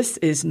thought, this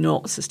is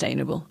not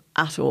sustainable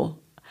at all.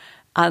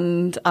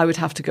 And I would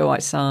have to go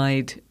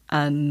outside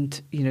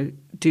and,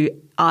 do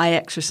eye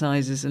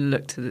exercises and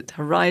look to the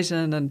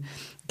horizon and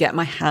get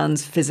my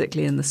hands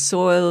physically in the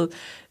soil,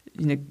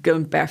 go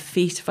in bare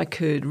feet if I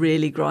could,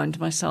 really ground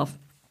myself.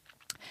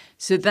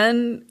 So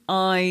then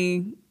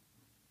I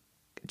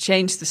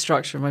changed the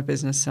structure of my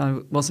business. So I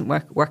wasn't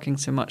working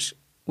so much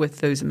with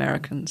those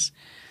Americans.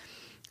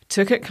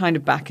 Took it kind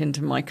of back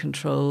into my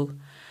control.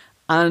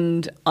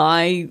 And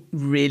I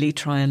really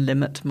try and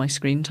limit my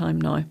screen time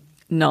now.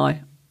 Now,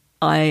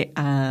 I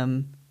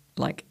am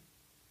like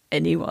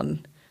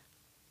anyone.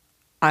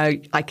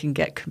 I can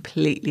get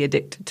completely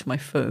addicted to my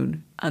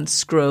phone and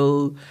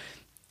scroll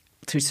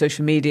through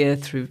social media,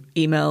 through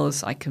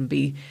emails. I can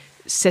be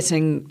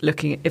sitting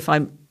looking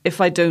at, if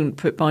I don't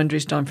put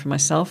boundaries down for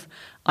myself,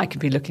 I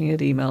could be looking at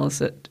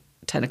emails at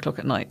 10 o'clock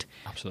at night.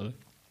 Absolutely.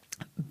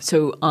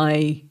 So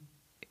I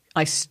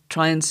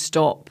try and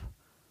stop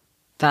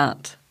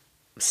that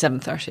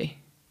 7:30,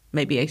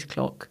 maybe 8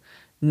 o'clock.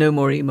 No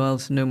more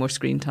emails, no more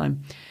screen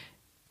time.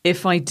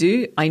 If I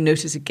do, I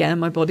notice again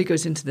my body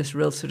goes into this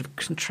real sort of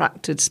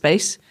contracted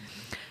space.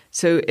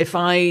 So if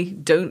I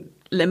don't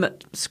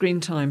limit screen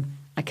time,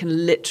 I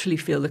can literally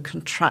feel the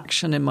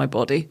contraction in my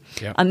body.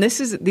 Yeah. And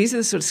these are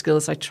the sort of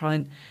skills I try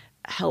and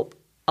help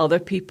other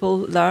people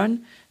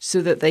learn so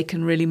that they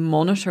can really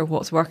monitor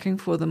what's working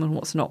for them and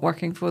what's not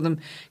working for them,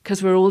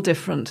 because we're all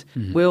different.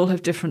 Mm-hmm. We all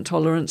have different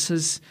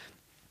tolerances.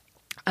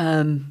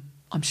 I'm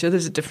sure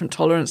there's a different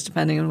tolerance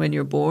depending on when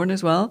you're born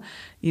as well.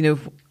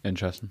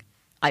 Interesting.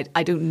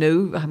 I don't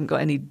know. I haven't got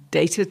any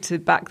data to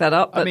back that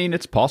up. I mean,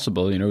 it's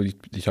possible. You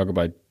talk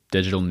about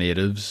digital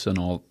natives and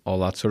all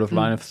that sort of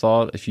line of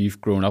thought. If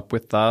you've grown up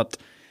with that,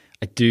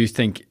 I do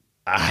think,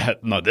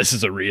 no, this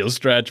is a real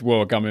stretch.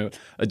 Whoa,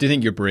 I do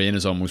think your brain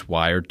is almost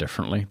wired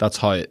differently. That's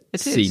how it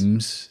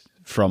seems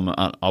from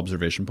an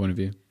observation point of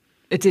view.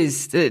 It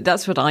is.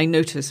 That's what I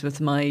notice with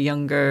my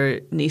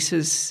younger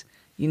nieces,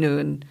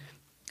 and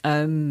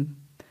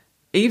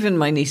even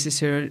my nieces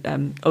who are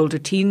older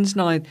teens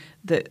now,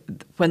 that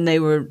when they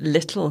were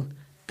little,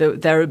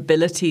 their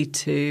ability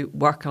to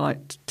work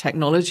out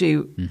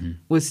technology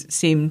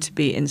seemed to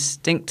be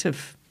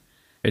instinctive.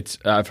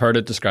 I've heard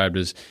it described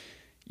as,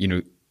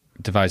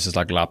 devices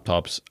like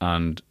laptops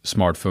and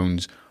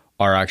smartphones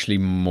are actually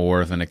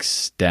more of an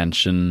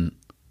extension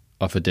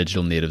of a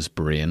digital native's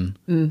brain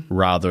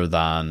rather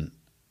than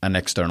an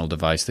external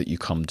device that you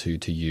come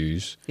to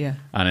use. Yeah.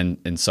 And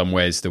in some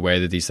ways, the way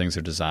that these things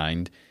are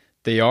designed,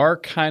 they are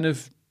kind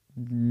of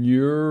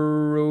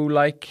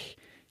neuro-like.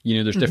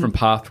 There's different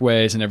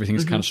pathways and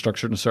everything's kind of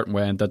structured in a certain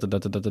way and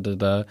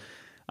da-da-da-da-da-da-da.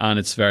 And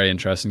it's very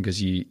interesting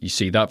because you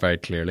see that very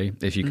clearly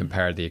if you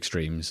compare the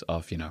extremes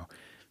of,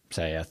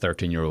 say a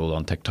 13-year-old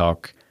on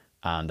TikTok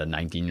and a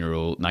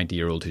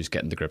 90-year-old who's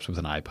getting to grips with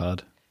an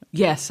iPad.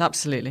 Yes,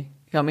 absolutely.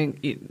 I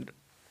mean,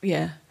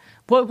 yeah.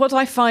 What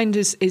I find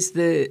is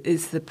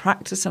the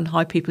practice on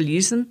how people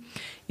use them.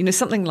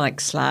 Something like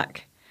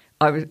Slack.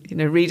 I was,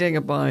 reading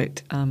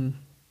about, the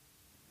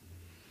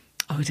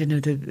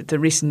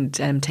recent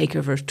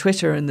takeover of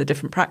Twitter and the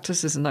different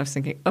practices, and I was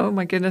thinking, oh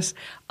my goodness,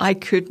 I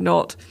could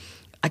not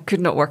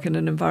work in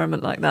an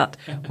environment like that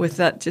with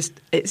that.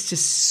 It's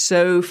just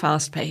so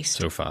fast paced.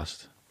 So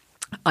fast.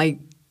 I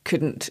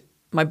couldn't.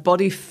 My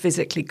body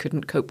physically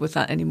couldn't cope with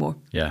that anymore.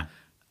 Yeah.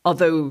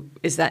 Although,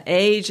 is that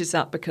age? Is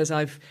that because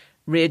I've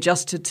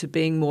readjusted to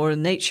being more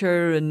in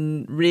nature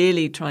and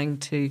really trying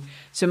to...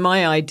 So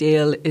my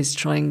ideal is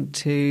trying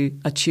to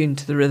attune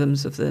to the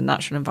rhythms of the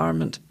natural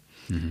environment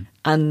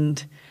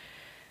and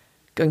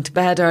going to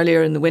bed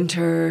earlier in the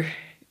winter,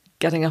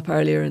 getting up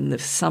earlier in the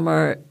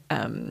summer,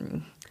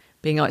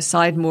 being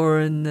outside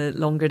more in the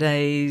longer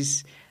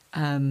days,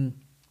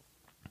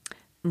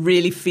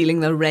 really feeling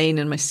the rain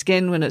in my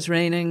skin when it's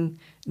raining,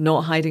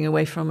 not hiding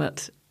away from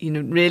it,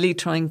 really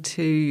trying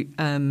to...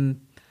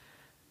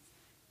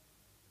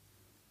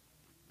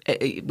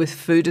 with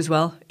food as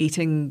well,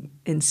 eating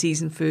in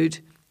season food,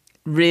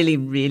 really,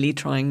 really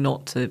trying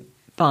not to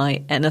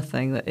buy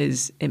anything that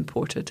is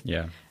imported.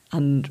 Yeah.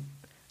 And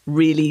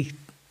really,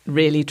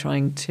 really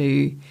trying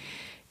to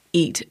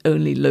eat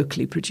only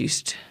locally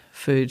produced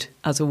food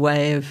as a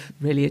way of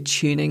really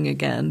attuning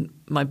again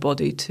my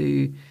body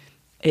to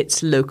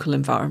its local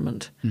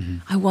environment.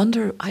 I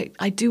wonder,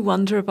 I do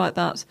wonder about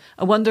that.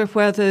 I wonder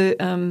where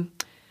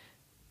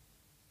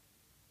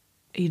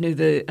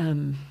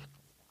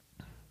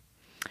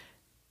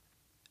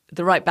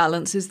the right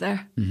balance is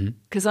there.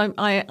 Because I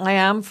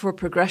am for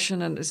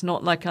progression, and it's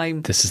not like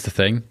I'm... This is the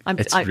thing.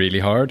 It's really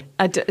hard.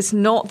 It's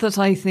not that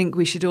I think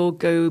we should all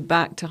go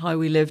back to how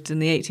we lived in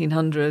the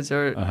 1800s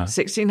or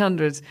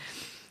 1600s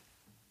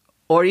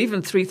or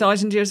even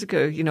 3,000 years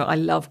ago. You know, I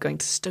love going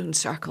to stone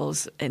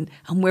circles, and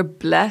we're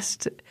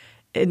blessed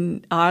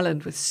in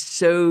Ireland with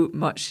so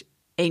much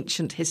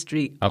ancient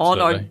history on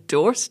our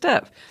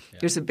doorstep. Yeah.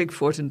 There's a big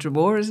fort in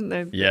Dromore, isn't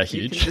there? Yeah,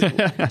 huge. You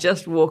can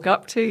just walk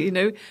up to, you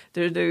know.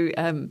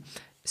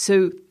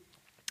 So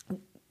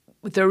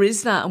there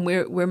is that, and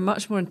we're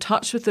much more in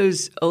touch with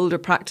those older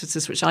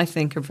practices, which I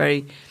think are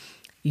very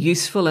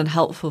useful and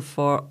helpful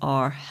for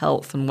our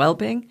health and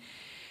well-being.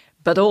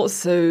 But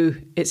also,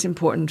 it's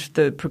important,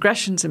 the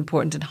progression's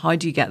important, and how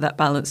do you get that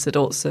balance that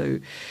also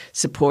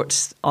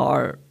supports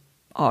our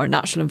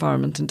natural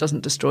environment and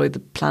doesn't destroy the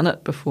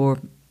planet before,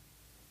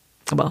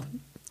 well,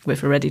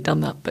 we've already done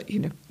that, but, you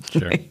know.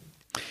 Sure.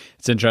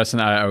 It's interesting.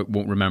 I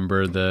won't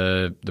remember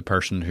the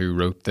person who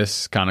wrote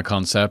this kind of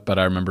concept, but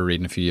I remember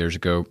reading a few years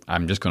ago.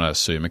 I'm just going to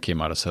assume it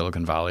came out of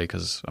Silicon Valley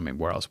because, I mean,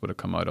 where else would it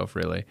come out of,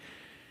 really?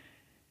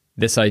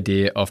 This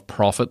idea of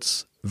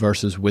prophets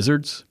versus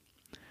wizards.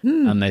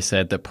 And they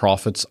said that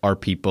prophets are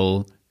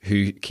people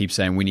who keep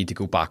saying we need to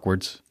go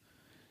backwards.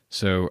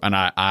 So, and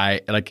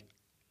I like,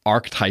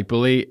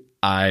 archetypally,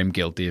 I'm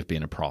guilty of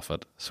being a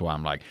prophet. So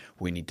I'm like,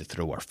 we need to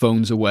throw our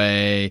phones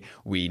away.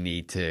 We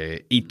need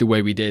to eat the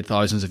way we did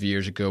thousands of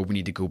years ago. We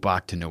need to go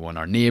back to knowing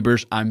our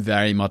neighbours. I'm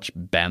very much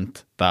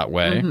bent that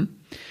way.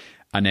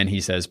 And then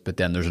he says, but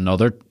then there's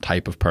another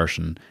type of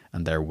person,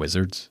 and they're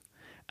wizards.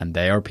 And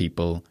they are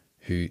people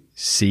who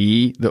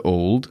see the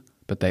old,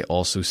 but they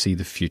also see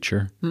the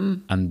future.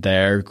 And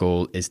their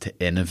goal is to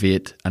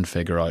innovate and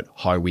figure out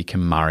how we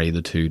can marry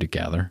the two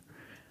together.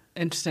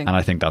 Interesting. And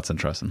I think that's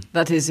interesting.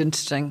 That is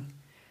interesting.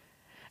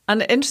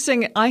 And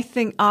interesting, I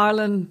think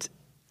Ireland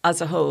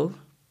as a whole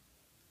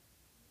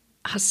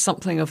has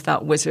something of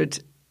that wizard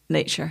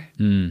nature.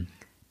 You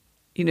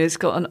know, it's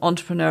got an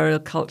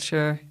entrepreneurial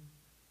culture,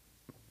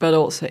 but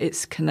also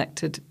it's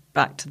connected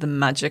back to the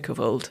magic of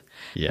old.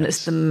 Yes. And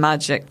it's the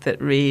magic that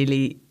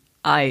really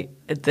I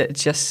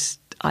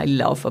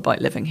love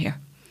about living here.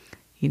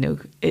 You know,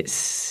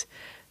 it's...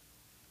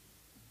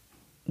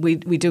 We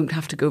don't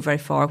have to go very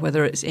far,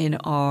 whether it's in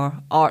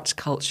our arts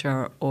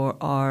culture or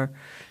our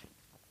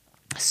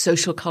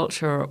social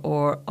culture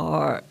or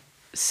our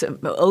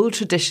old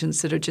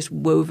traditions that are just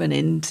woven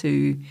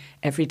into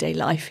everyday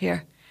life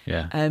here.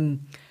 Yeah.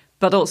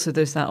 But also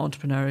there's that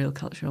entrepreneurial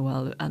culture as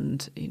well,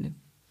 and you know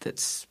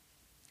that's.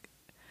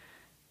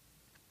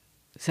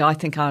 So I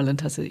think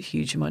Ireland has a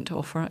huge amount to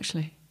offer,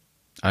 actually.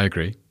 I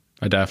agree.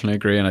 I definitely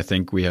agree, and I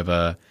think we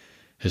have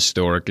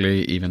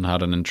historically even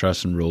had an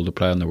interesting role to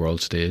play on the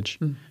world stage.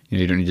 You know,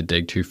 you don't need to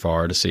dig too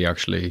far to see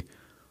actually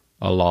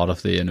a lot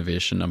of the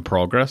innovation and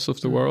progress of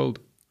the world.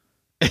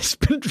 It's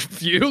been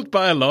fueled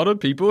by a lot of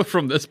people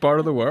from this part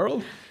of the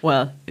world.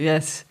 Well,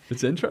 yes.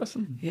 It's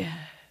interesting. Yeah.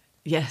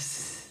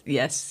 Yes.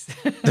 Yes.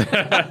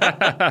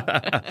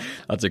 That's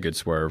a good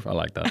swerve. I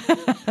like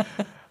that.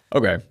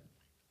 Okay.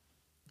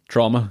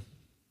 Trauma.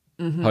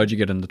 How'd you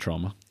get into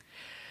trauma?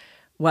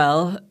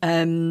 Well,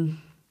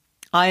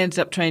 I ended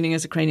up training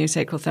as a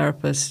craniosacral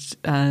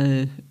therapist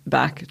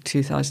back in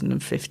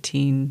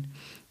 2015.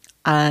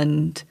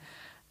 And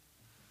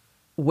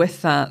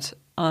with that,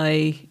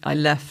 I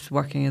left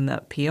working in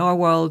that PR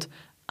world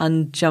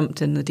and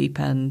jumped in the deep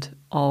end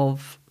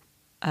of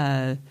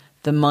the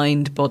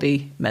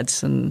mind-body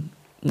medicine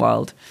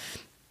world.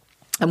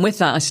 And with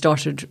that, I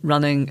started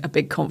running a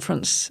big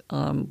conference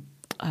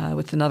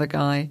with another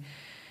guy.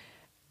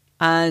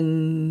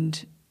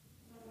 And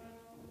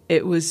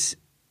it was,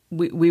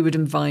 we would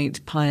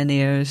invite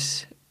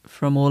pioneers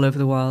from all over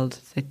the world.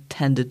 They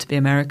tended to be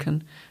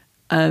American.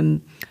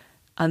 And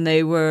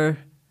they were,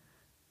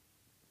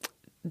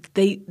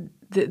 the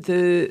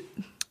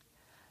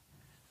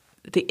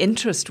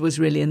interest was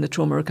really in the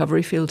trauma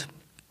recovery field.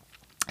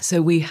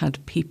 So we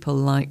had people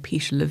like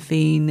Peter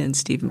Levine and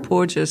Stephen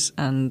Porges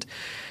and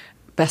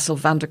Bessel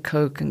van der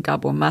Kolk and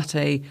Gabor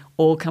Mate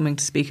all coming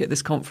to speak at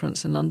this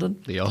conference in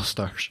London. The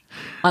All-Stars.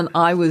 And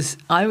I was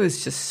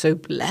just so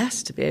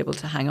blessed to be able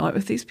to hang out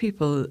with these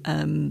people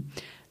and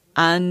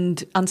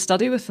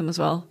study with them as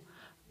well.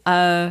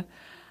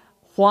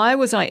 Why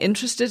was I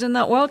interested in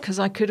that world? Because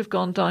I could have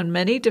gone down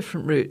many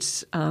different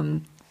routes.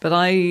 But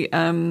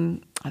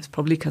it's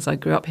probably because I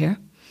grew up here.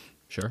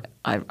 Sure.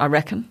 I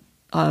reckon.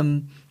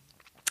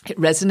 It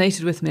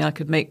resonated with me. I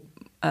could make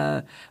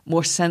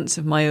more sense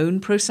of my own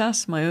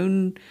process, my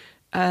own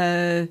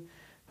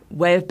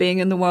way of being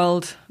in the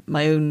world,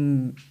 my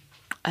own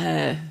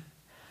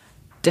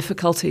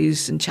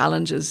difficulties and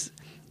challenges.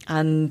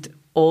 And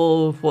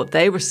all what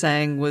they were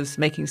saying was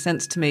making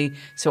sense to me.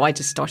 So I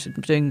just started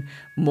doing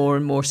more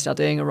and more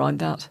studying around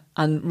that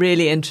and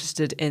really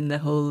interested in the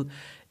whole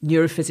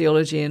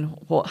neurophysiology and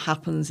what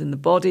happens in the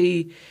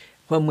body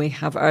when we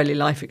have early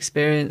life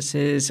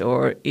experiences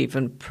or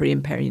even pre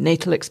and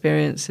perinatal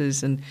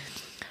experiences and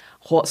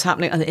what's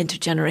happening and the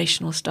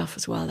intergenerational stuff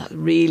as well. That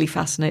really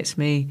fascinates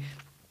me.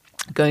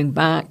 going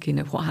back,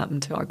 what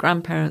happened to our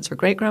grandparents or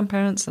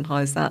great-grandparents, and how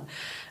is that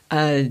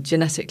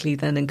genetically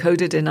then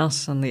encoded in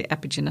us and the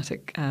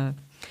epigenetic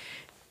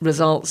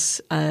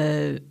results.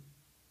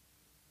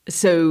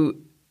 So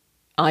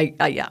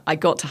I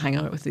got to hang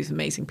out with these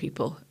amazing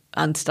people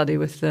and study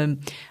with them,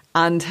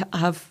 and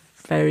have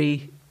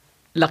very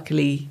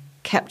luckily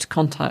kept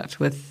contact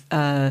with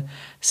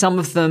some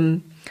of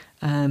them.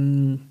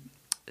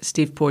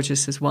 Steve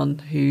Porges is one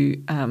who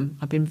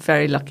I've been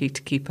very lucky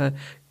to keep a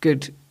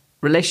good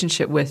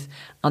relationship with,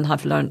 and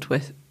have learnt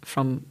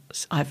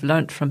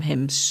from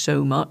him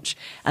so much.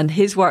 And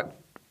his work,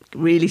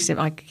 really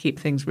simple, I keep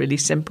things really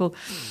simple,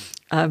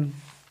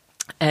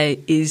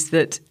 is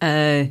that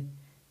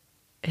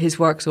his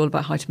work's all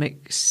about how to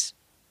make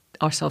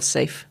ourselves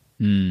safe.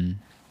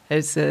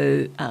 It's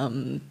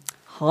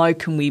how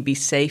can we be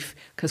safe?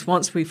 Because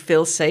once we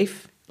feel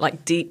safe,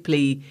 like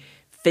deeply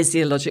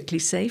physiologically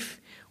safe,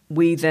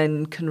 we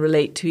then can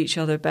relate to each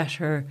other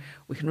better.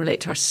 We can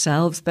relate to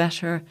ourselves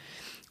better.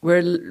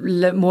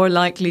 We're more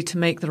likely to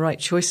make the right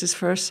choices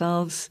for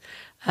ourselves.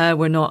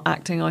 We're not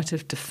acting out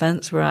of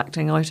defence. We're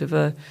acting out of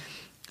a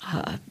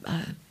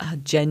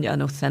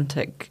genuine,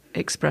 authentic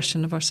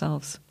expression of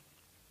ourselves.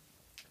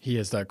 He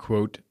has that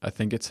quote, I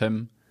think it's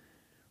him,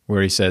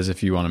 where he says,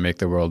 if you want to make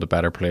the world a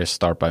better place,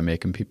 start by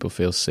making people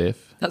feel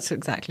safe. That's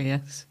exactly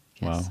yes.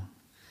 Wow.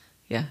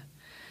 Yeah.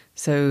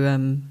 So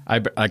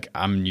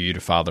I'm new to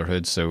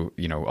fatherhood, so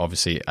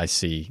obviously I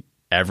see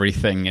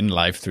everything in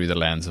life through the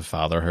lens of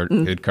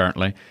fatherhood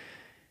currently.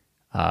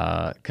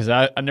 Because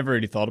I never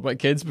really thought about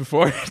kids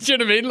before. Do you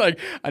know what I mean? Like,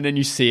 and then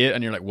you see it,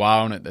 and you're like,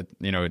 wow, and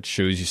it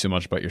shows you so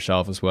much about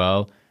yourself as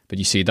well. But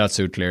you see that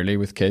so clearly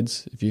with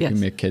kids. If you can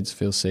make kids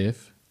feel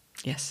safe,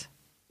 yes,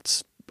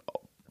 it's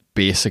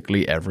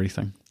basically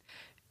everything.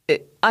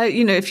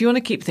 If you want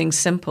to keep things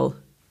simple,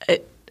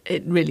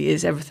 it really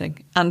is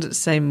everything. And it's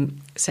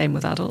same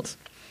with adults.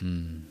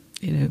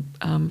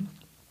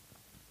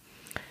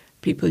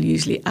 People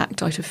usually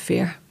act out of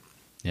fear.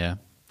 Yeah.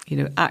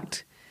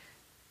 Act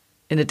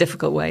in a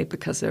difficult way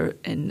because they're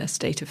in a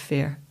state of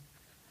fear.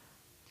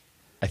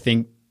 I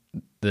think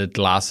the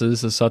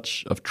glasses as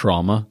such of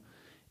trauma,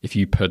 if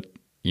you put,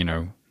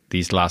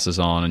 these glasses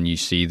on and you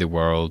see the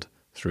world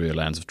through a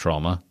lens of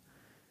trauma,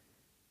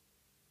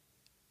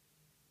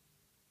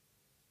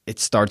 it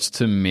starts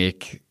to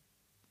make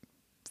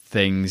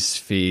things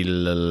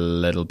feel a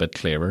little bit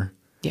clearer.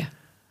 Yeah.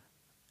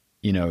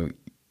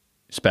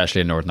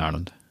 Especially in Northern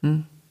Ireland.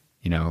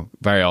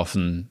 Very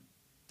often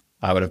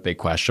I would have big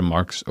question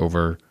marks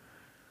over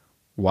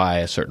why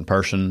a certain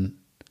person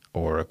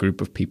or a group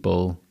of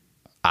people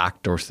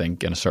act or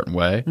think in a certain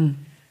way.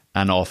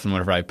 And often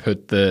whenever I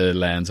put the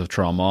lens of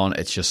trauma on,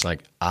 it's just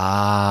like,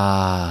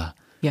 now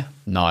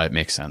it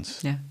makes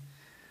sense. Yeah.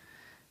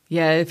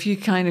 Yeah, if you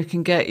kind of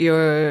can get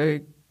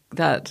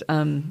that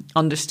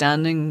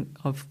understanding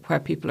of where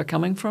people are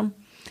coming from,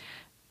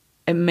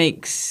 it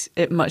makes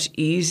it much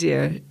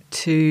easier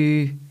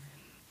to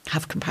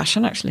have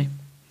compassion, actually.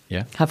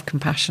 Yeah. Have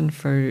compassion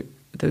for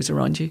those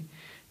around you.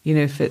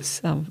 If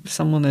it's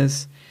someone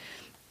is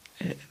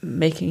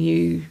making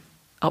you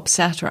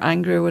upset or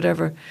angry or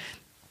whatever,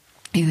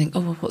 you think,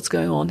 oh, what's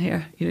going on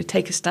here?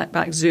 Take a step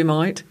back, zoom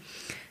out,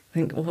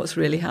 think, well, what's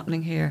really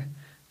happening here?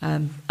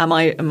 Am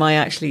I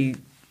actually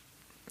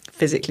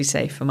physically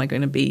safe? Am I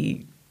going to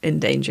be in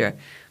danger?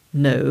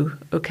 No.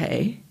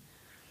 Okay.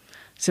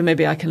 So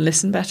maybe I can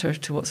listen better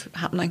to what's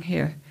happening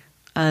here.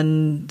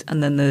 And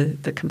then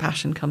the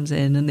compassion comes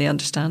in and the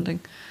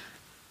understanding.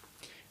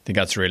 I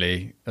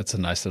think that's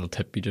a nice little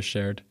tip you just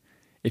shared.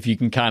 If you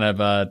can kind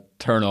of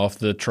turn off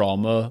the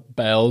trauma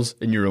bells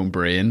in your own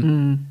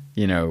brain,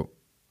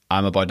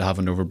 I'm about to have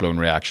an overblown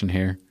reaction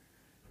here.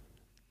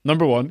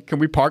 Number one, can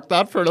we park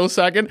that for a little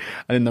second?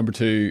 And then number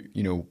two,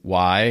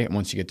 why? And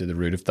once you get to the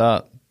root of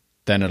that,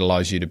 then it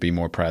allows you to be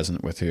more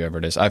present with whoever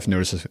it is. I've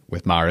noticed this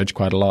with marriage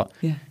quite a lot.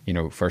 Yeah.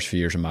 First few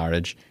years of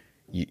marriage,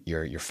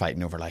 you're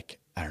fighting over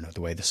I don't know,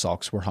 the way the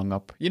socks were hung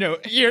up.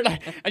 You're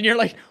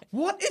like,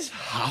 what is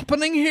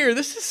happening here?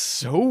 This is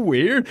so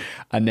weird.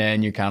 And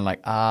then you're kind of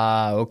like,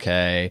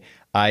 okay,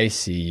 I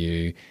see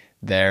you.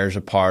 There's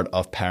a part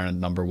of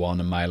parent number one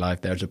in my life.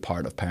 There's a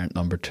part of parent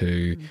number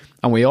two.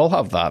 And we all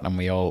have that, and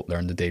we all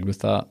learn to deal with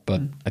that.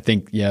 But I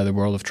think, the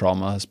world of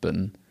trauma has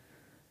been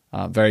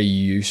very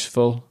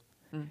useful.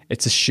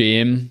 It's a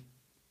shame,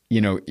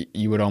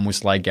 you would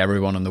almost like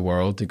everyone in the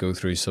world to go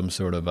through some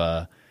sort of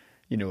a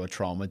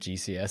trauma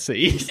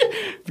GCSE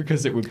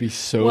because it would be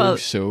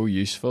so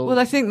useful. Well,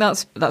 I think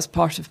that's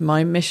part of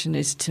my mission,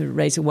 is to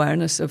raise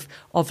awareness of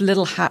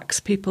little hacks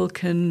people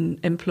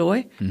can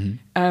employ.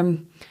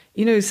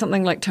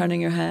 Something like turning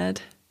your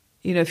head.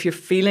 If you're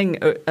feeling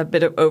a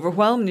bit of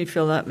overwhelm, you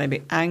feel that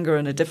maybe anger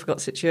in a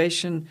difficult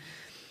situation,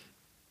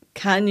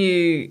 can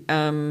you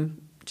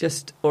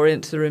just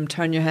orient to the room,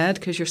 turn your head,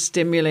 because you're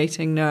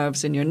stimulating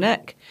nerves in your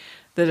neck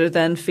that are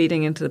then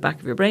feeding into the back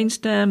of your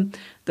brainstem,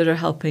 that are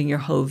helping your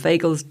whole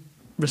vagal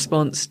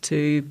response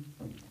to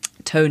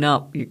tone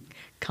up, you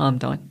calm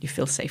down, you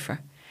feel safer.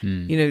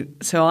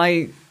 So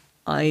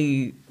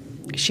I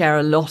share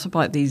a lot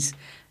about these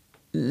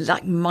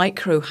like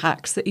micro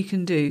hacks that you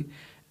can do.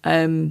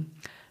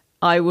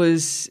 I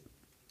was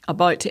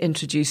about to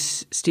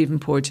introduce Stephen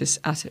Porges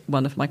at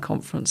one of my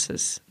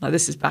conferences. Now,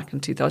 this is back in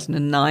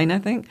 2009, I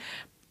think.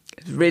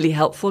 It was really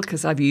helpful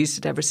because I've used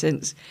it ever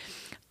since.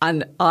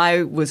 And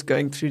I was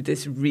going through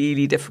this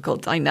really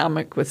difficult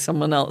dynamic with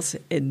someone else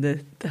in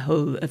the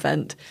whole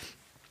event.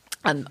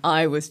 And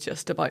I was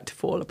just about to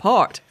fall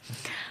apart.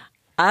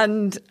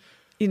 And,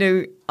 you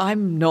know,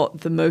 I'm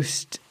not the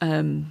most...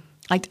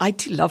 I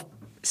do love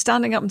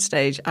standing up on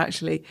stage,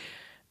 actually.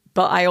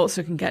 But I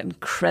also can get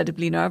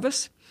incredibly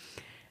nervous.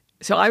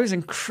 So I was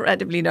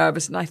incredibly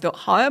nervous and I thought,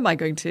 how am I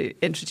going to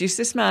introduce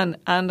this man?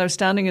 And I was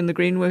standing in the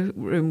green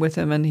room with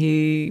him and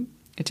he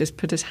just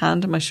put his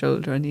hand on my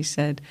shoulder and he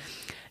said,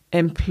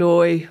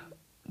 employ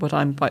what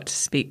I'm about to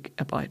speak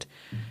about.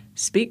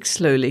 Speak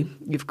slowly.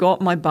 You've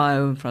got my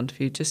bio in front of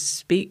you. Just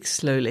speak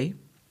slowly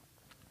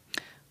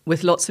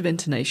with lots of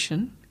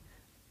intonation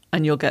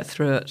and you'll get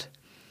through it,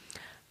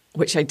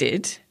 which I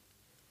did.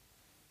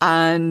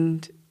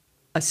 And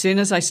as soon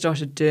as I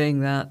started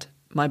doing that,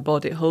 my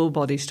whole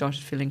body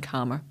started feeling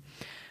calmer.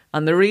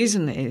 And the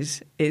reason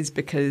is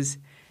because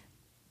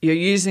you're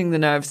using the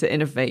nerves that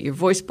innervate your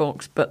voice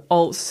box, but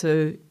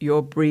also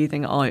you're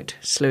breathing out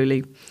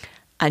slowly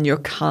and you're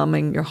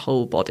calming your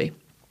whole body.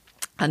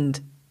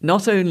 And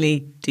not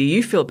only do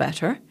you feel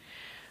better,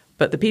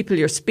 but the people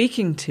you're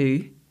speaking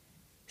to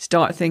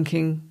start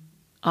thinking,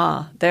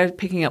 they're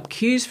picking up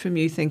cues from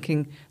you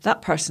thinking,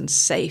 that person's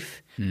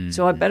safe,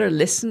 so I better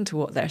listen to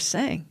what they're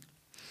saying.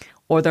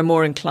 Or they're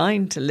more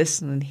inclined to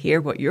listen and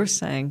hear what you're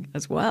saying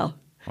as well.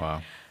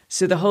 Wow.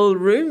 So the whole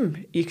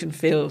room, you can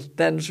feel,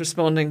 then is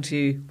responding to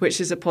you,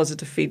 which is a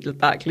positive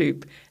feedback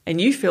loop.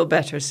 And you feel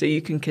better, so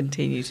you can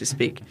continue to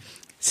speak.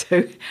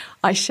 So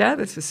I share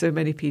this with so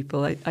many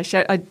people.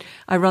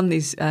 I run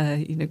these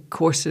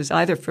courses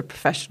either for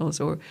professionals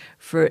or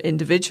for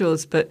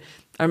individuals. But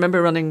I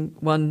remember running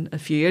one a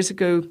few years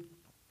ago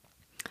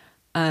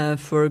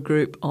for a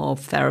group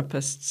of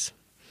therapists.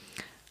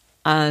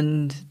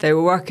 And they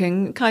were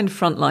working kind of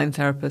frontline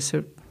therapists,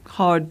 so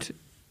hard,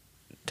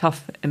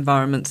 tough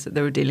environments that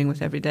they were dealing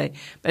with every day.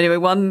 But anyway,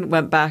 one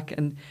went back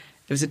and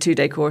it was a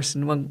 2-day course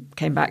and one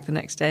came back the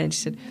next day and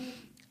she said,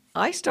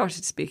 I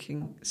started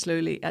speaking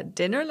slowly at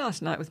dinner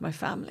last night with my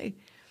family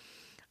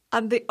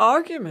and the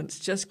arguments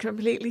just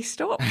completely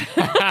stopped.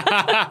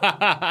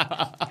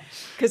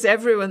 Because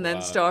everyone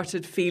then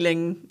started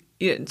feeling...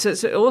 so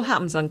it all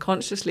happens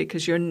unconsciously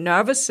because your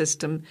nervous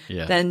system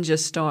then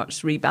just starts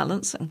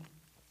rebalancing.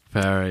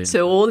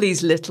 So all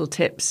these little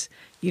tips,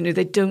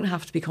 they don't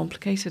have to be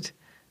complicated.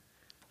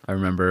 I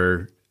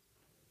remember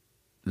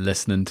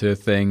listening to a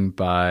thing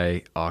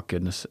by,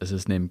 is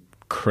his name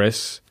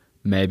Chris,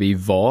 maybe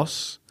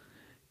Voss?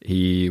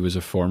 He was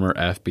a former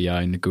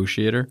FBI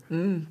negotiator.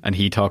 And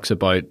he talks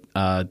about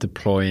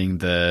deploying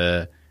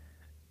the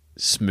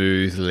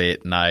smooth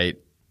late night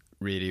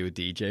radio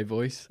DJ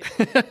voice.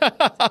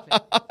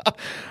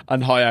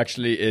 And how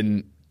actually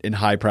in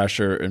high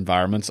pressure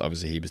environments,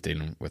 obviously he was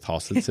dealing with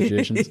hostage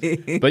situations,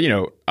 but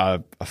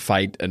a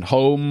fight at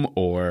home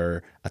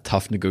or a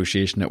tough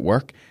negotiation at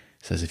work,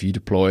 says if you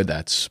deploy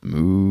that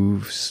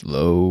smooth,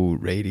 slow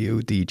radio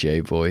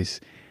DJ voice,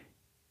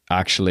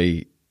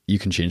 actually you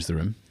can change the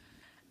room.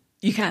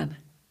 You can.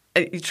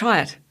 You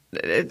try it.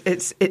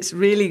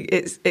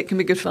 It can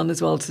be good fun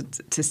as well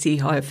to see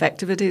how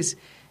effective it is.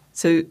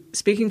 So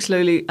speaking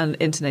slowly and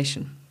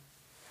intonation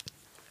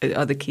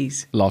are the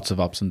keys. Lots of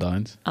ups and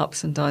downs.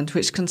 Ups and downs,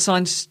 which can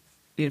sound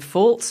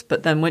false,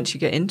 but then once you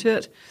get into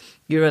it,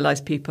 you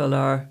realise people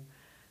are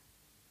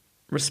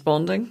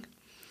responding.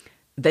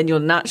 Then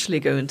you'll naturally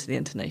go into the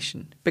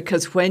intonation.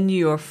 Because when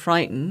you are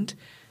frightened,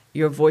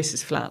 your voice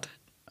is flat.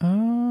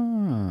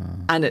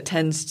 And it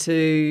tends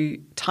to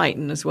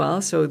tighten as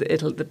well, so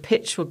the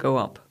pitch will go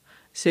up.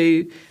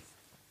 So,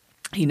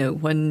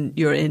 when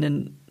you're in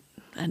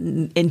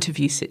an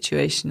interview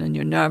situation and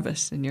you're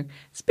nervous and you're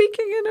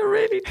speaking in a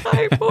really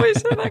tight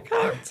voice and I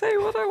can't say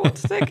what I want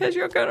to say because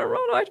you're going to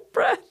run out of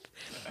breath.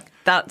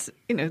 That's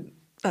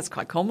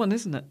quite common,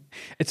 isn't it?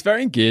 It's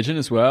very engaging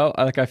as well.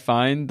 I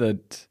find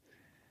that,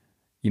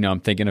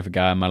 I'm thinking of a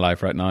guy in my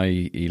life right now.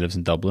 He lives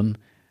in Dublin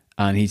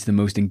and he's the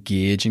most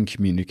engaging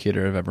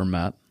communicator I've ever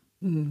met.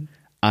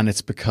 And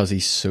it's because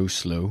he's so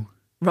slow.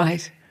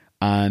 Right.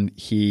 And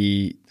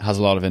he has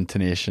a lot of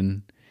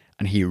intonation.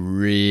 And he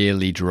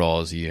really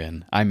draws you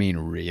in. I mean,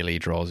 really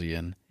draws you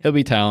in. He'll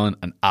be telling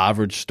an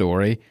average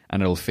story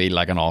and it'll feel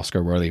like an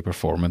Oscar-worthy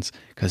performance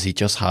because he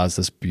just has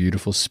this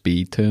beautiful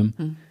speed to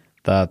him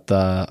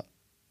that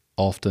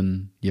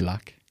often you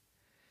lack.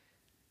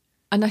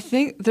 And I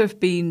think there have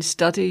been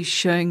studies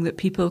showing that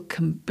people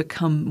can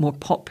become more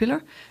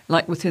popular,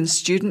 like within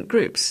student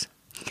groups,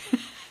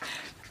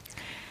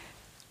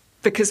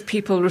 because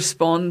people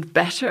respond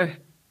better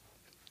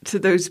to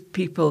those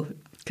people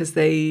because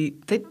they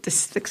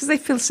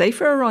feel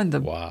safer around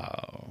them.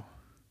 Wow.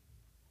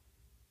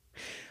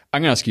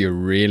 I'm going to ask you a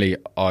really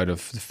out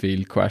of the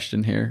field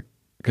question here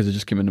because it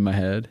just came into my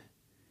head.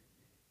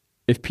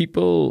 If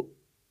people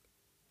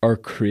are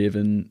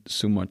craving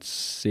so much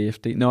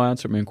safety. No, I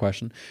answered my own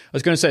question. I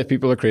was going to say, if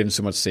people are craving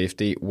so much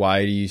safety,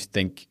 why do you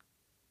think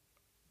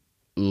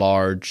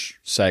large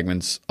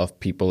segments of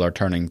people are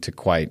turning to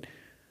quite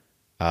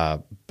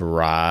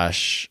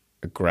brash,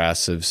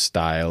 aggressive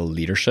style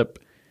leadership?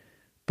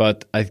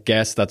 But I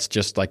guess that's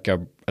just like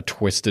a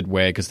twisted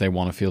way because they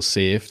want to feel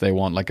safe. They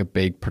want like a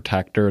big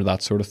protector,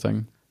 that sort of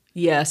thing.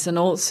 Yes, and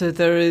also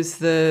there is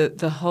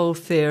the whole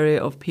theory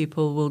of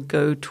people will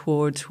go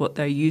towards what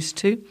they're used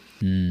to.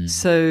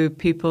 So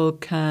people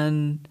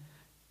can,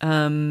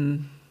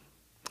 in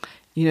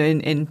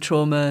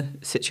trauma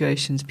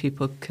situations,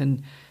 people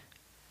can,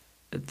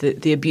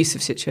 the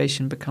abusive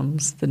situation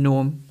becomes the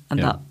norm, and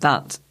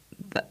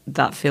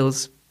that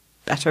feels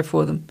better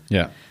for them.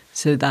 Yeah.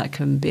 So that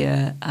can be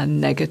a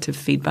negative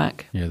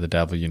feedback. Yeah, the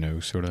devil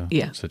sort of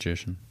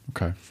situation.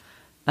 Okay.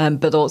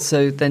 But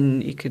also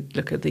then you could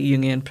look at the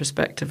Jungian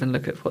perspective and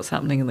look at what's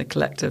happening in the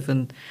collective,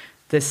 and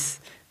this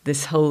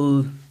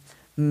whole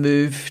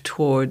move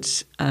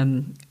towards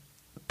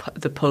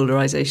the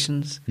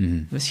polarizations.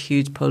 There's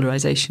huge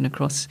polarization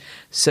across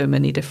so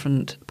many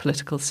different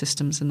political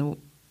systems in the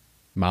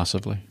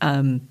massively.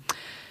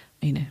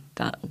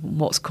 That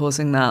what's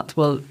causing that?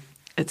 Well,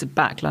 it's a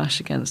backlash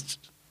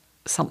against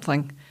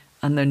something,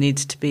 and there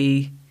needs to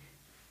be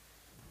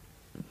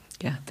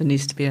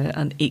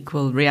an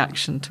equal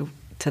reaction to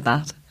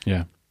that.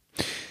 Yeah.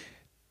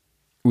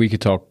 We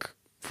could talk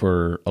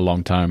for a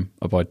long time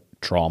about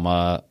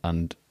trauma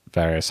and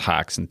various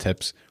hacks and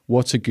tips.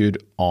 What's a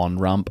good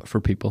on-ramp for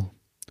people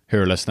who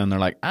are listening? They're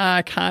like,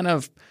 I kind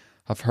of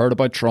have heard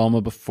about trauma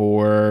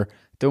before,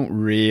 don't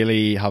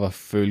really have a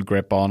full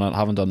grip on it,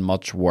 haven't done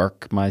much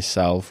work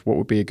myself. What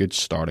would be a good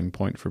starting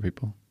point for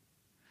people?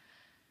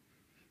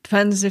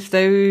 Depends if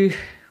they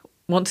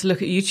want to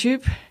look at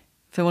YouTube,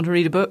 if they want to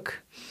read a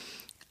book.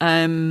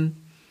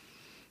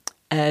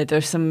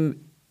 There's some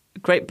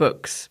great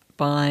books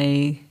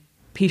by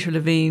Peter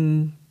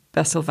Levine,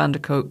 Bessel van der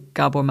Kolk,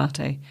 Gabor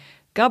Mate.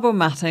 Gabor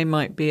Mate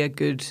might be a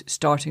good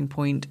starting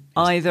point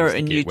either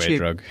in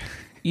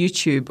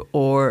YouTube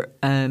or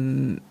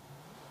in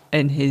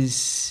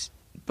his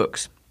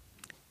books.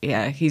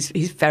 Yeah, he's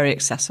very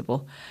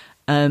accessible.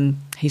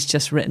 He's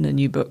just written a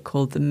new book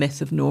called The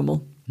Myth of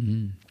Normal.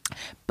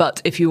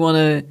 But if you want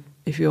a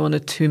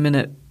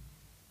 2-minute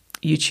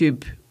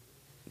YouTube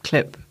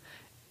clip,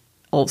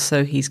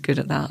 also he's good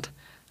at that.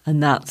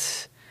 And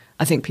that's,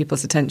 I think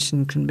people's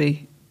attention can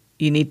be,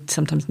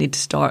 sometimes need to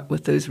start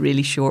with those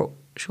really short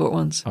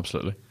ones.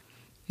 Absolutely.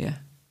 Yeah.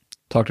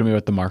 Talk to me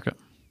about the market.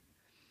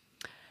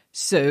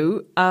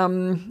 So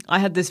I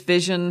had this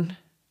vision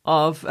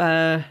of,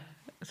 so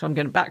I'm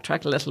going to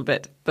backtrack a little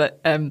bit,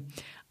 but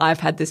I've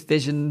had this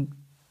vision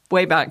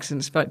way back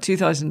since about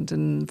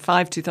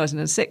 2005,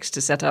 2006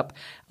 to set up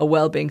a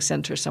wellbeing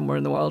centre somewhere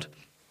in the world.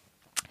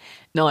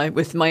 Now,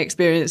 with my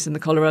experience in the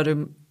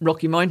Colorado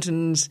Rocky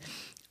Mountains,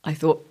 I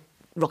thought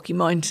Rocky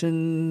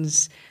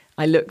Mountains.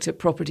 I looked at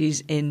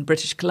properties in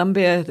British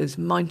Columbia, those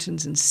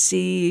mountains and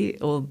sea,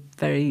 all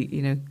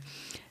very,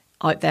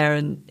 out there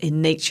in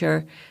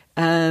nature.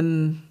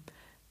 Looked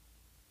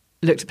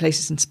at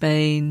places in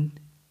Spain,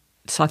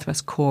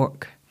 southwest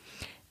Cork.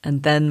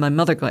 And then my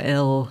mother got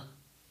ill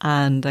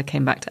and I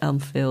came back to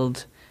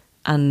Elmfield,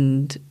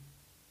 and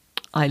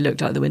I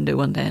looked out the window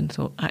one day and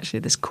thought, actually,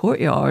 this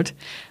courtyard,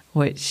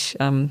 which,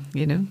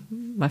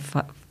 my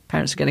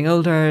parents are getting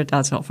older,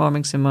 Dad's not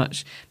farming so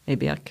much,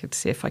 maybe I could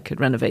see if I could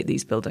renovate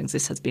these buildings.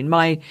 This has been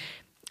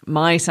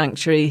my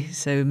sanctuary,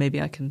 so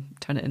maybe I can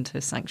turn it into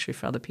a sanctuary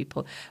for other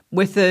people.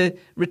 With a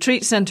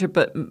retreat centre,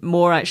 but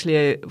more actually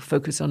a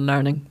focus on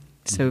learning.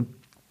 So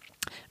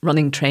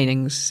running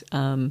trainings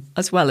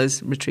as well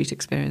as retreat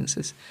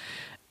experiences.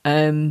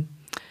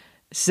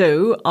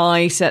 So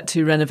I set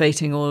to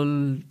renovating all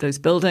those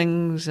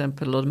buildings and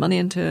put a lot of money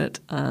into it,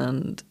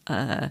 and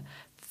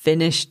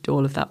finished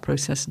all of that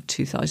process in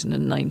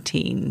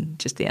 2019,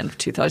 just the end of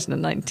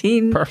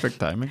 2019. Perfect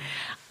timing.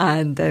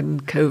 And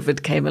then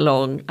COVID came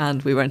along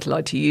and we weren't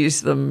allowed to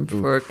use them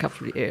for a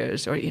couple of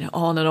years, or,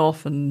 on and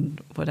off and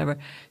whatever.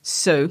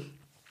 So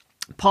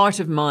part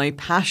of my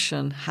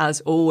passion has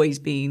always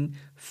been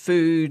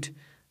food,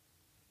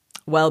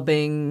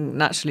 well-being,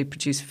 naturally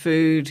produced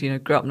food,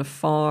 grew up on a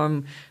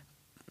farm.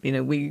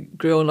 We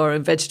grew all our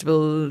own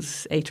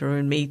vegetables, ate our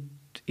own meat.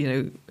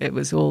 It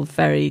was all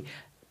very,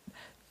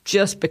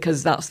 just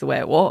because that's the way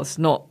it was,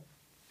 not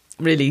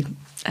really,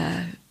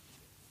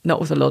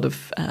 not with a lot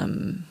of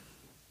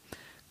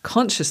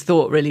conscious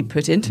thought really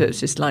put into it.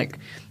 It's just like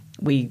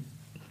we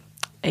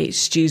ate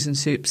stews and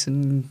soups,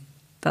 and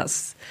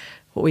that's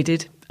what we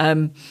did.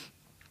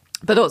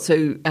 But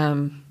also,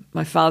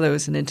 my father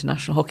was an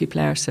international hockey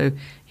player, so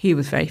he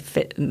was very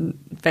fit and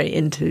very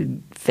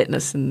into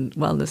fitness and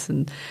wellness,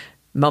 and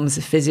Mum's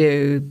a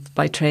physio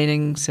by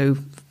training, so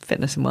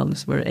fitness and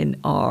wellness were in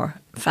our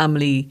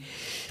family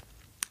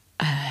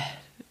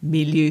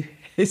milieu.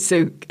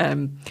 So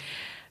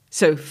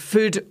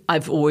food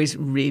I've always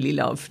really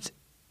loved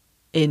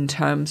in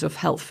terms of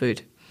health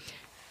food.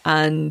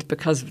 And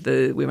because of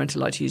we weren't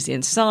allowed to use the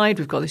inside,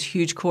 we've got this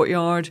huge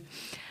courtyard,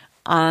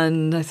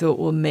 And I thought,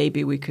 well,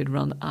 maybe we could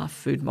run a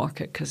food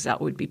market, because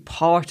that would be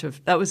part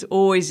of, that was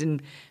always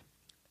in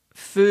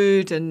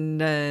food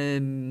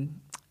and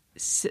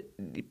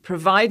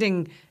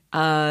providing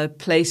a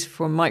place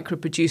for micro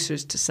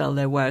producers to sell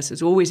their wares.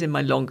 It's always in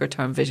my longer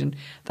term vision.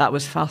 That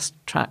was fast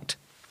tracked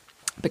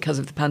because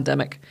of the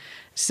pandemic.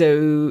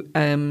 So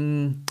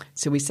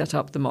we set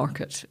up the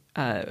market,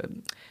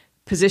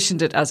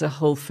 positioned it as a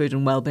whole food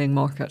and wellbeing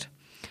market.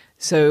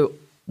 So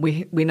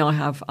we now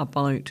have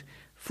about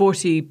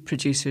 40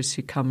 producers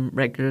who come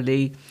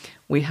regularly.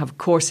 We have a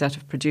core set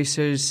of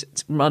producers.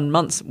 It's run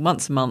once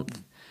a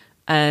month.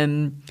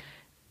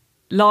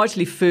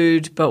 Largely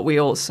food, but we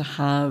also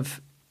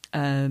have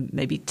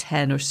maybe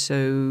 10 or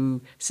so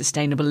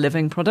sustainable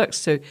living products.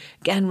 So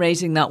again,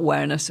 raising that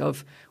awareness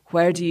of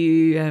where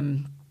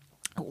do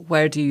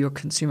your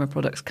consumer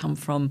products come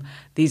from?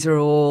 These are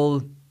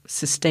all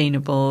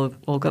sustainable,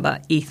 all got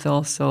that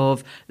ethos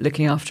of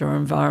looking after our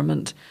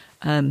environment,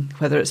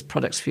 whether it's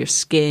products for your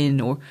skin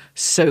or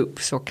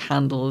soaps or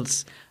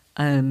candles.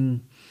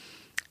 And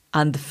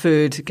the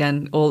food,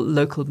 again, all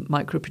local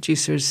micro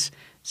producers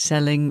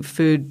selling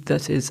food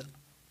that is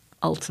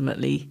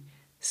ultimately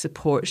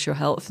supports your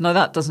health. Now,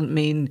 that doesn't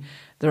mean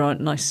there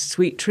aren't nice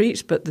sweet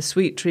treats, but the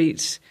sweet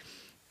treats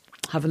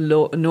have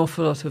an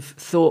awful lot of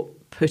thought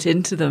put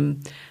into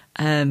them.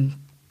 They're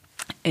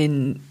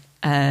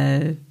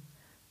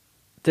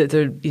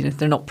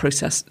not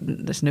processed.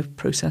 There's no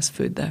processed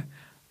food there.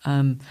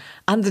 We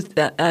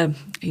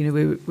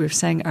were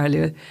saying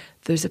earlier,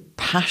 there's a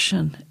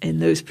passion in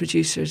those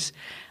producers,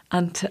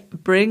 and to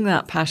bring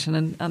that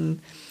passion and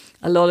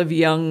a lot of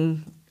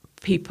young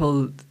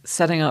people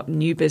setting up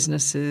new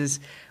businesses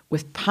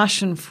with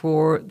passion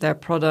for their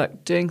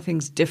product, doing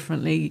things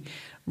differently,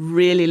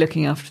 really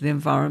looking after the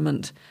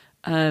environment.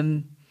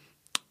 I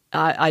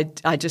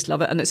just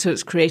love it, and so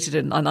it's created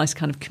a nice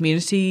kind of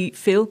community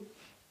feel,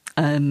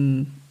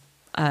 a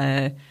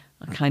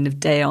kind of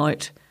day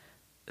out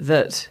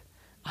that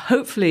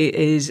hopefully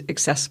is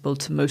accessible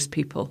to most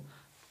people.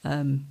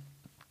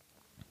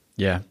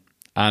 Yeah,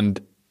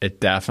 and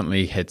it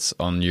definitely hits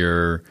on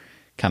your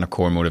kind of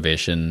core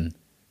motivation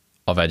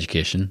of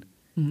education,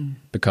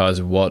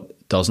 because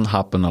what doesn't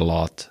happen a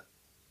lot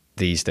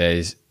these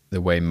days,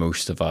 the way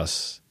most of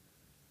us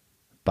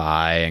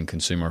buy and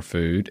consume our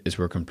food, is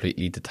we're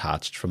completely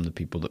detached from the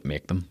people that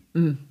make them.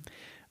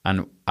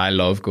 And I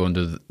love going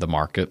to the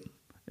market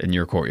in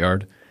your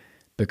courtyard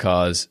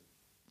because,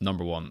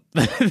 number one,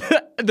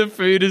 the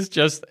food is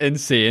just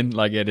insane.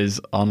 Like, it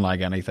is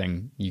unlike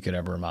anything you could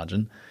ever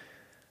imagine.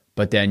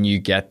 But then you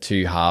get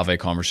to have a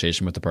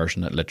conversation with the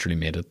person that literally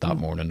made it that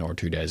morning or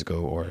 2 days ago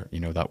or,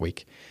 that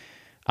week.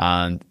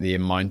 And the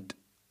amount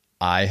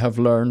I have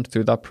learned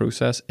through that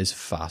process is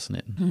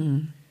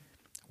fascinating.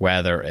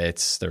 Whether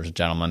there's a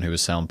gentleman who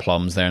was selling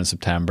plums there in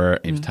September.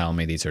 He was telling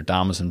me these are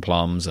Damson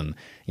plums, and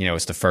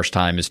it's the first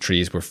time his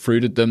trees were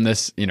fruited them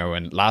this,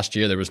 and last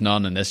year there was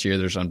none, and this year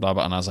there's none, blah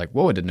blah. And I was like,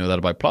 whoa, I didn't know that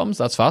about plums.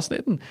 That's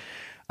fascinating.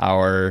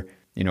 Our,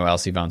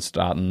 Elsie Van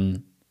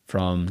Straten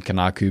from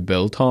Kanaku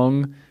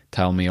Biltong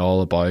tell me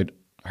all about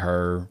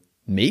her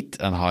meat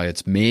and how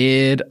it's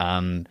made,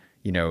 and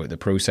the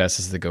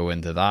processes that go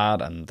into that,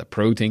 and the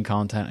protein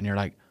content, and you're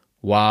like,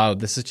 wow,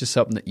 this is just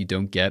something that you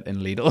don't get in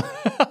Lidl.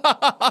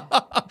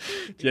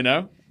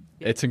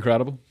 It's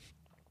incredible.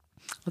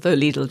 Although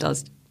Lidl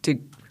does do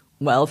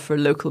well for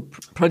local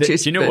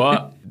produce. Do you know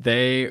what?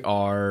 They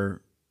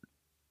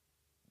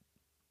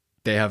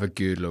have a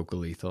good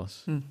local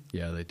ethos.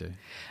 Yeah, they do.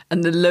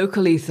 And the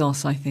local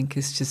ethos, I think,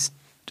 is just,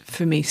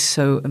 for me,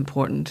 so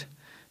important.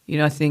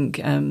 I think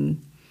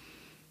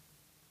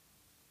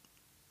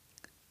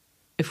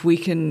if we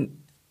can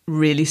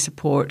really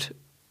support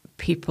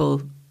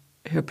people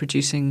who are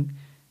producing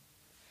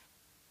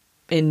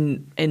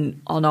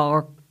on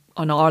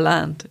our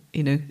land,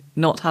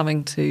 not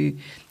having to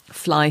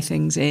fly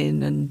things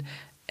in, and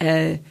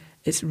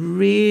it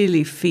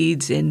really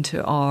feeds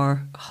into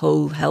our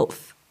whole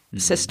health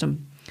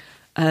system,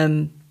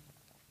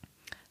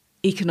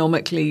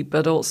 economically,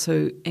 but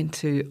also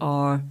into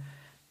our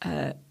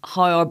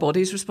how our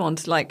bodies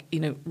respond. Like,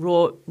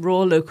 raw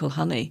local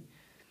honey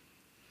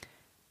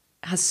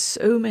has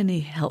so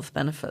many health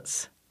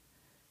benefits,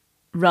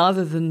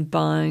 rather than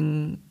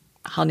buying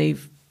honey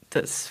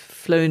that's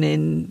flown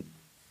in,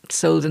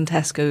 sold in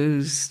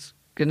Tesco's,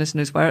 goodness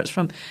knows where it's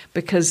from,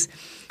 because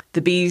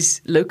the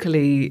bees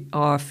locally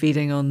are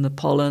feeding on the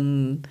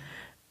pollen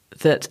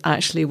that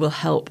actually will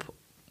help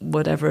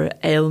whatever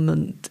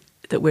ailment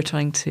that we're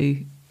trying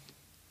to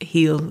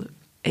heal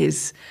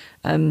is.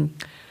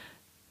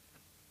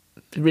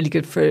 Really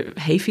good for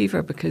hay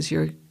fever, because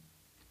you're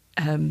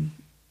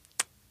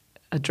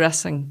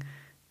addressing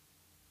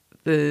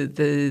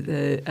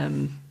the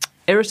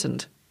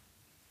irritant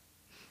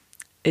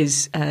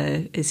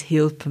is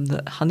healed from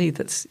the honey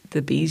that's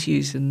the bees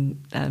use,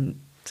 and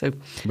so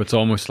it's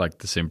almost like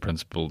the same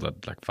principle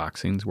that like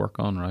vaccines work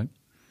on, right?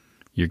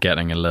 You're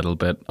getting a little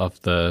bit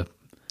of the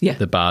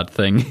bad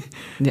thing,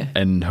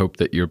 in hope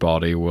that your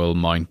body will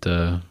mount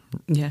a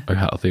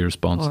healthy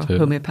response or to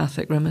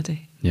homeopathic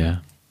remedy. Yeah,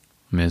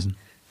 amazing.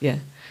 Yeah.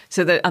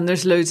 So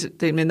there's loads.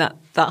 I mean, that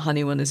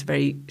honey one is a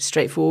very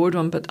straightforward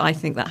one, but I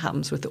think that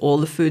happens with all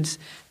the foods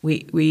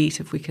we eat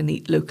if we can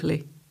eat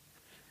locally.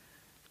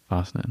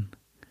 Fascinating.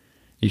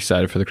 You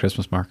excited for the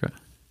Christmas market?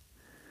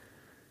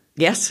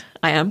 Yes,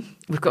 I am.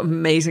 We've got an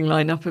amazing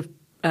lineup of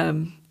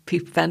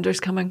vendors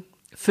coming.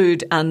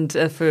 Food and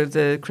for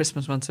the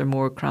Christmas ones are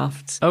more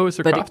crafts. Oh, is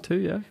there craft too?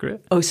 Yeah, great.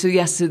 Oh, so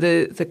yes, so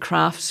the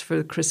crafts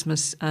for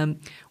Christmas,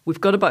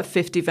 we've got about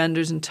 50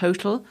 vendors in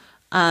total,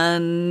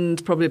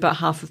 and probably about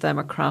half of them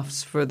are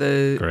crafts for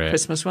the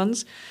Christmas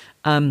ones.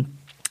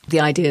 The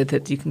idea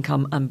that you can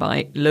come and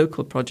buy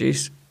local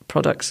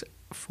products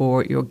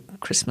for your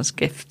Christmas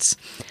gifts.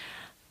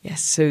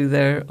 Yes, so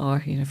there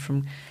are,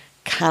 from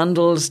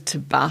candles to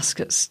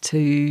baskets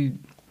to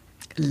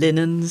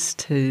linens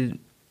to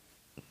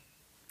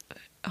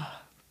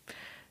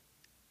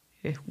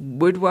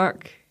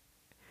woodwork,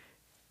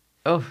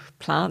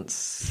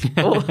 plants.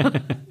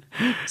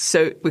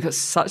 So we've got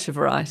such a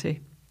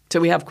variety. So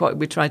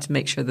we try to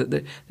make sure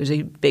that there's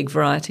a big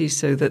variety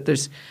so that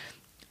there's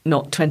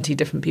not 20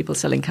 different people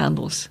selling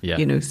candles,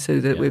 so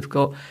that we've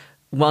got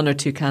one or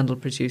two candle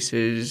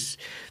producers,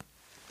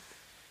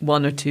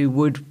 one or two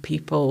wood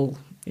people,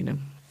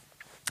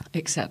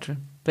 etc.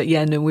 But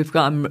we've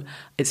got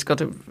it's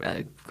got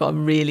a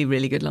really,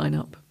 really good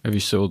lineup. Have you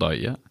sold out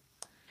yet?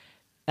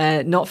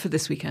 Not for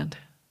this weekend.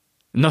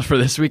 Not for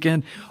this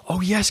weekend?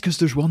 Oh, yes, because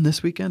there's one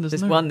this weekend, isn't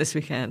there? There's one this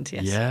weekend,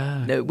 yes.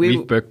 Yeah. No,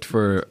 we've booked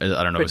for, I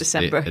don't know, for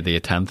December. The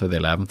 10th or the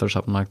 11th or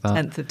something like that.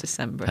 10th of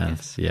December, 10th.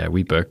 Yes. Yeah,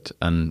 we booked,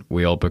 and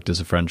we all booked as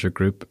a friendship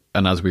group.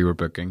 And as we were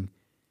booking,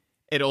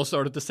 it all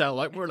started to sell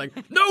out. We're like,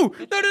 no,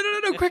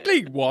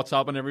 quickly.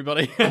 WhatsApping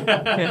everybody.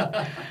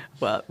 Yeah.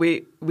 Well,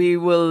 we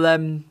will,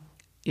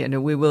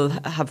 we will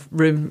have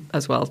room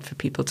as well for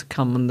people to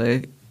come on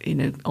the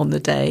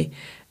day.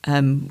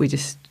 We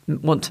just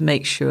want to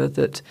make sure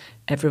that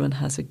everyone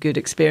has a good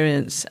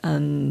experience,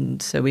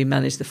 and so we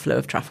manage the flow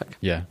of traffic.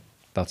 Yeah,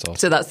 that's awesome.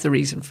 So that's the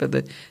reason for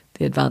the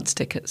advance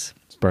tickets.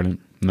 It's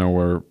brilliant. No,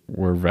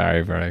 we're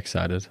very, very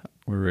excited.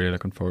 We're really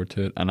looking forward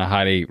to it, and I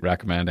highly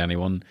recommend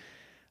anyone.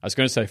 I was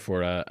going to say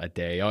for a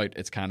day out,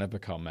 it's kind of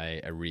become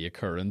a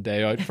reoccurring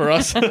day out for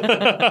us.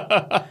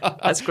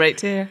 That's great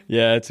to hear.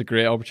 Yeah, it's a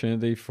great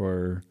opportunity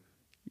for,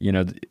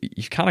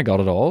 you've kind of got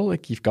it all.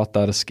 Like, you've got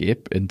that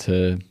escape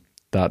into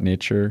that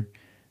nature.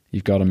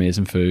 You've got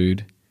amazing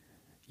food.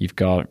 You've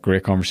got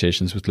great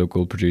conversations with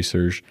local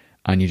producers,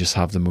 and you just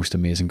have the most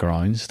amazing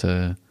grounds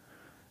to,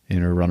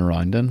 run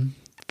around in.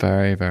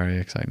 Very, very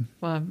exciting.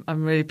 Well,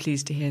 I'm really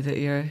pleased to hear that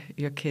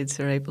your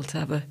kids are able to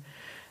have a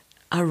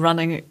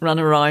run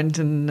around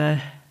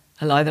and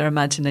allow their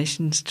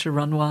imaginations to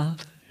run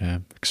wild. Yeah,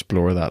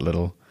 explore that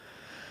little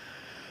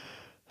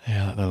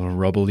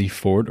rubbly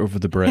fort over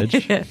the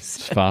bridge. Yes.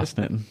 It's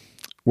fascinating.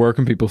 Where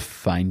can people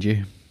find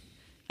you?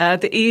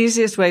 The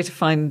easiest way to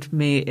find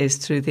me is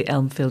through the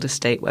Elmfield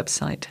Estate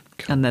website.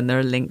 Cool. And then there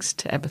are links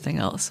to everything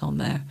else on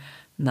there.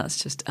 And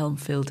that's just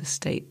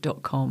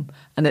elmfieldestate.com.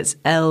 And it's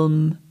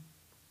Elmfield,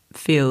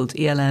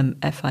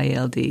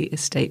 ELMFIELD,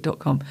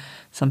 estate.com.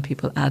 Some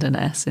people add an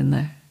S in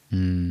there.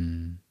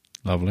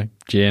 Lovely.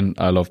 Jane,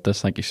 I loved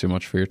this. Thank you so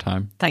much for your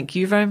time. Thank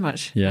you very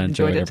much. Yeah,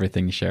 enjoyed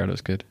everything you shared. It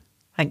was good.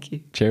 Thank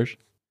you. Cheers.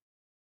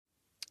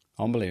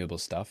 Unbelievable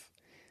stuff.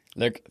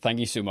 Look, thank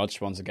you so much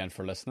once again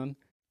for listening.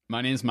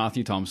 My name's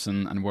Matthew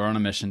Thompson, and we're on a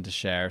mission to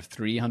share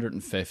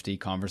 350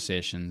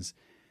 conversations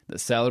that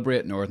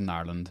celebrate Northern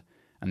Ireland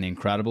and the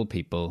incredible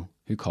people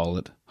who call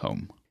it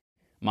home.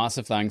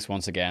 Massive thanks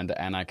once again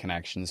to NI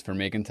Connections for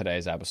making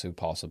today's episode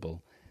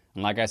possible.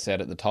 And like I said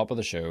at the top of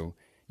the show,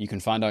 you can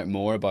find out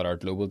more about our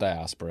global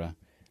diaspora,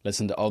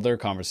 listen to other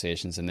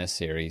conversations in this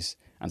series,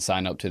 and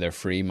sign up to their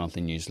free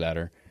monthly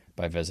newsletter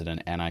by visiting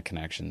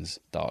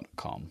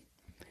niconnections.com.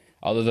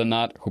 Other than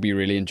that, hope you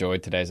really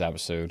enjoyed today's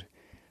episode,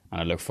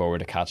 and I look forward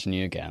to catching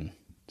you again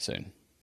soon.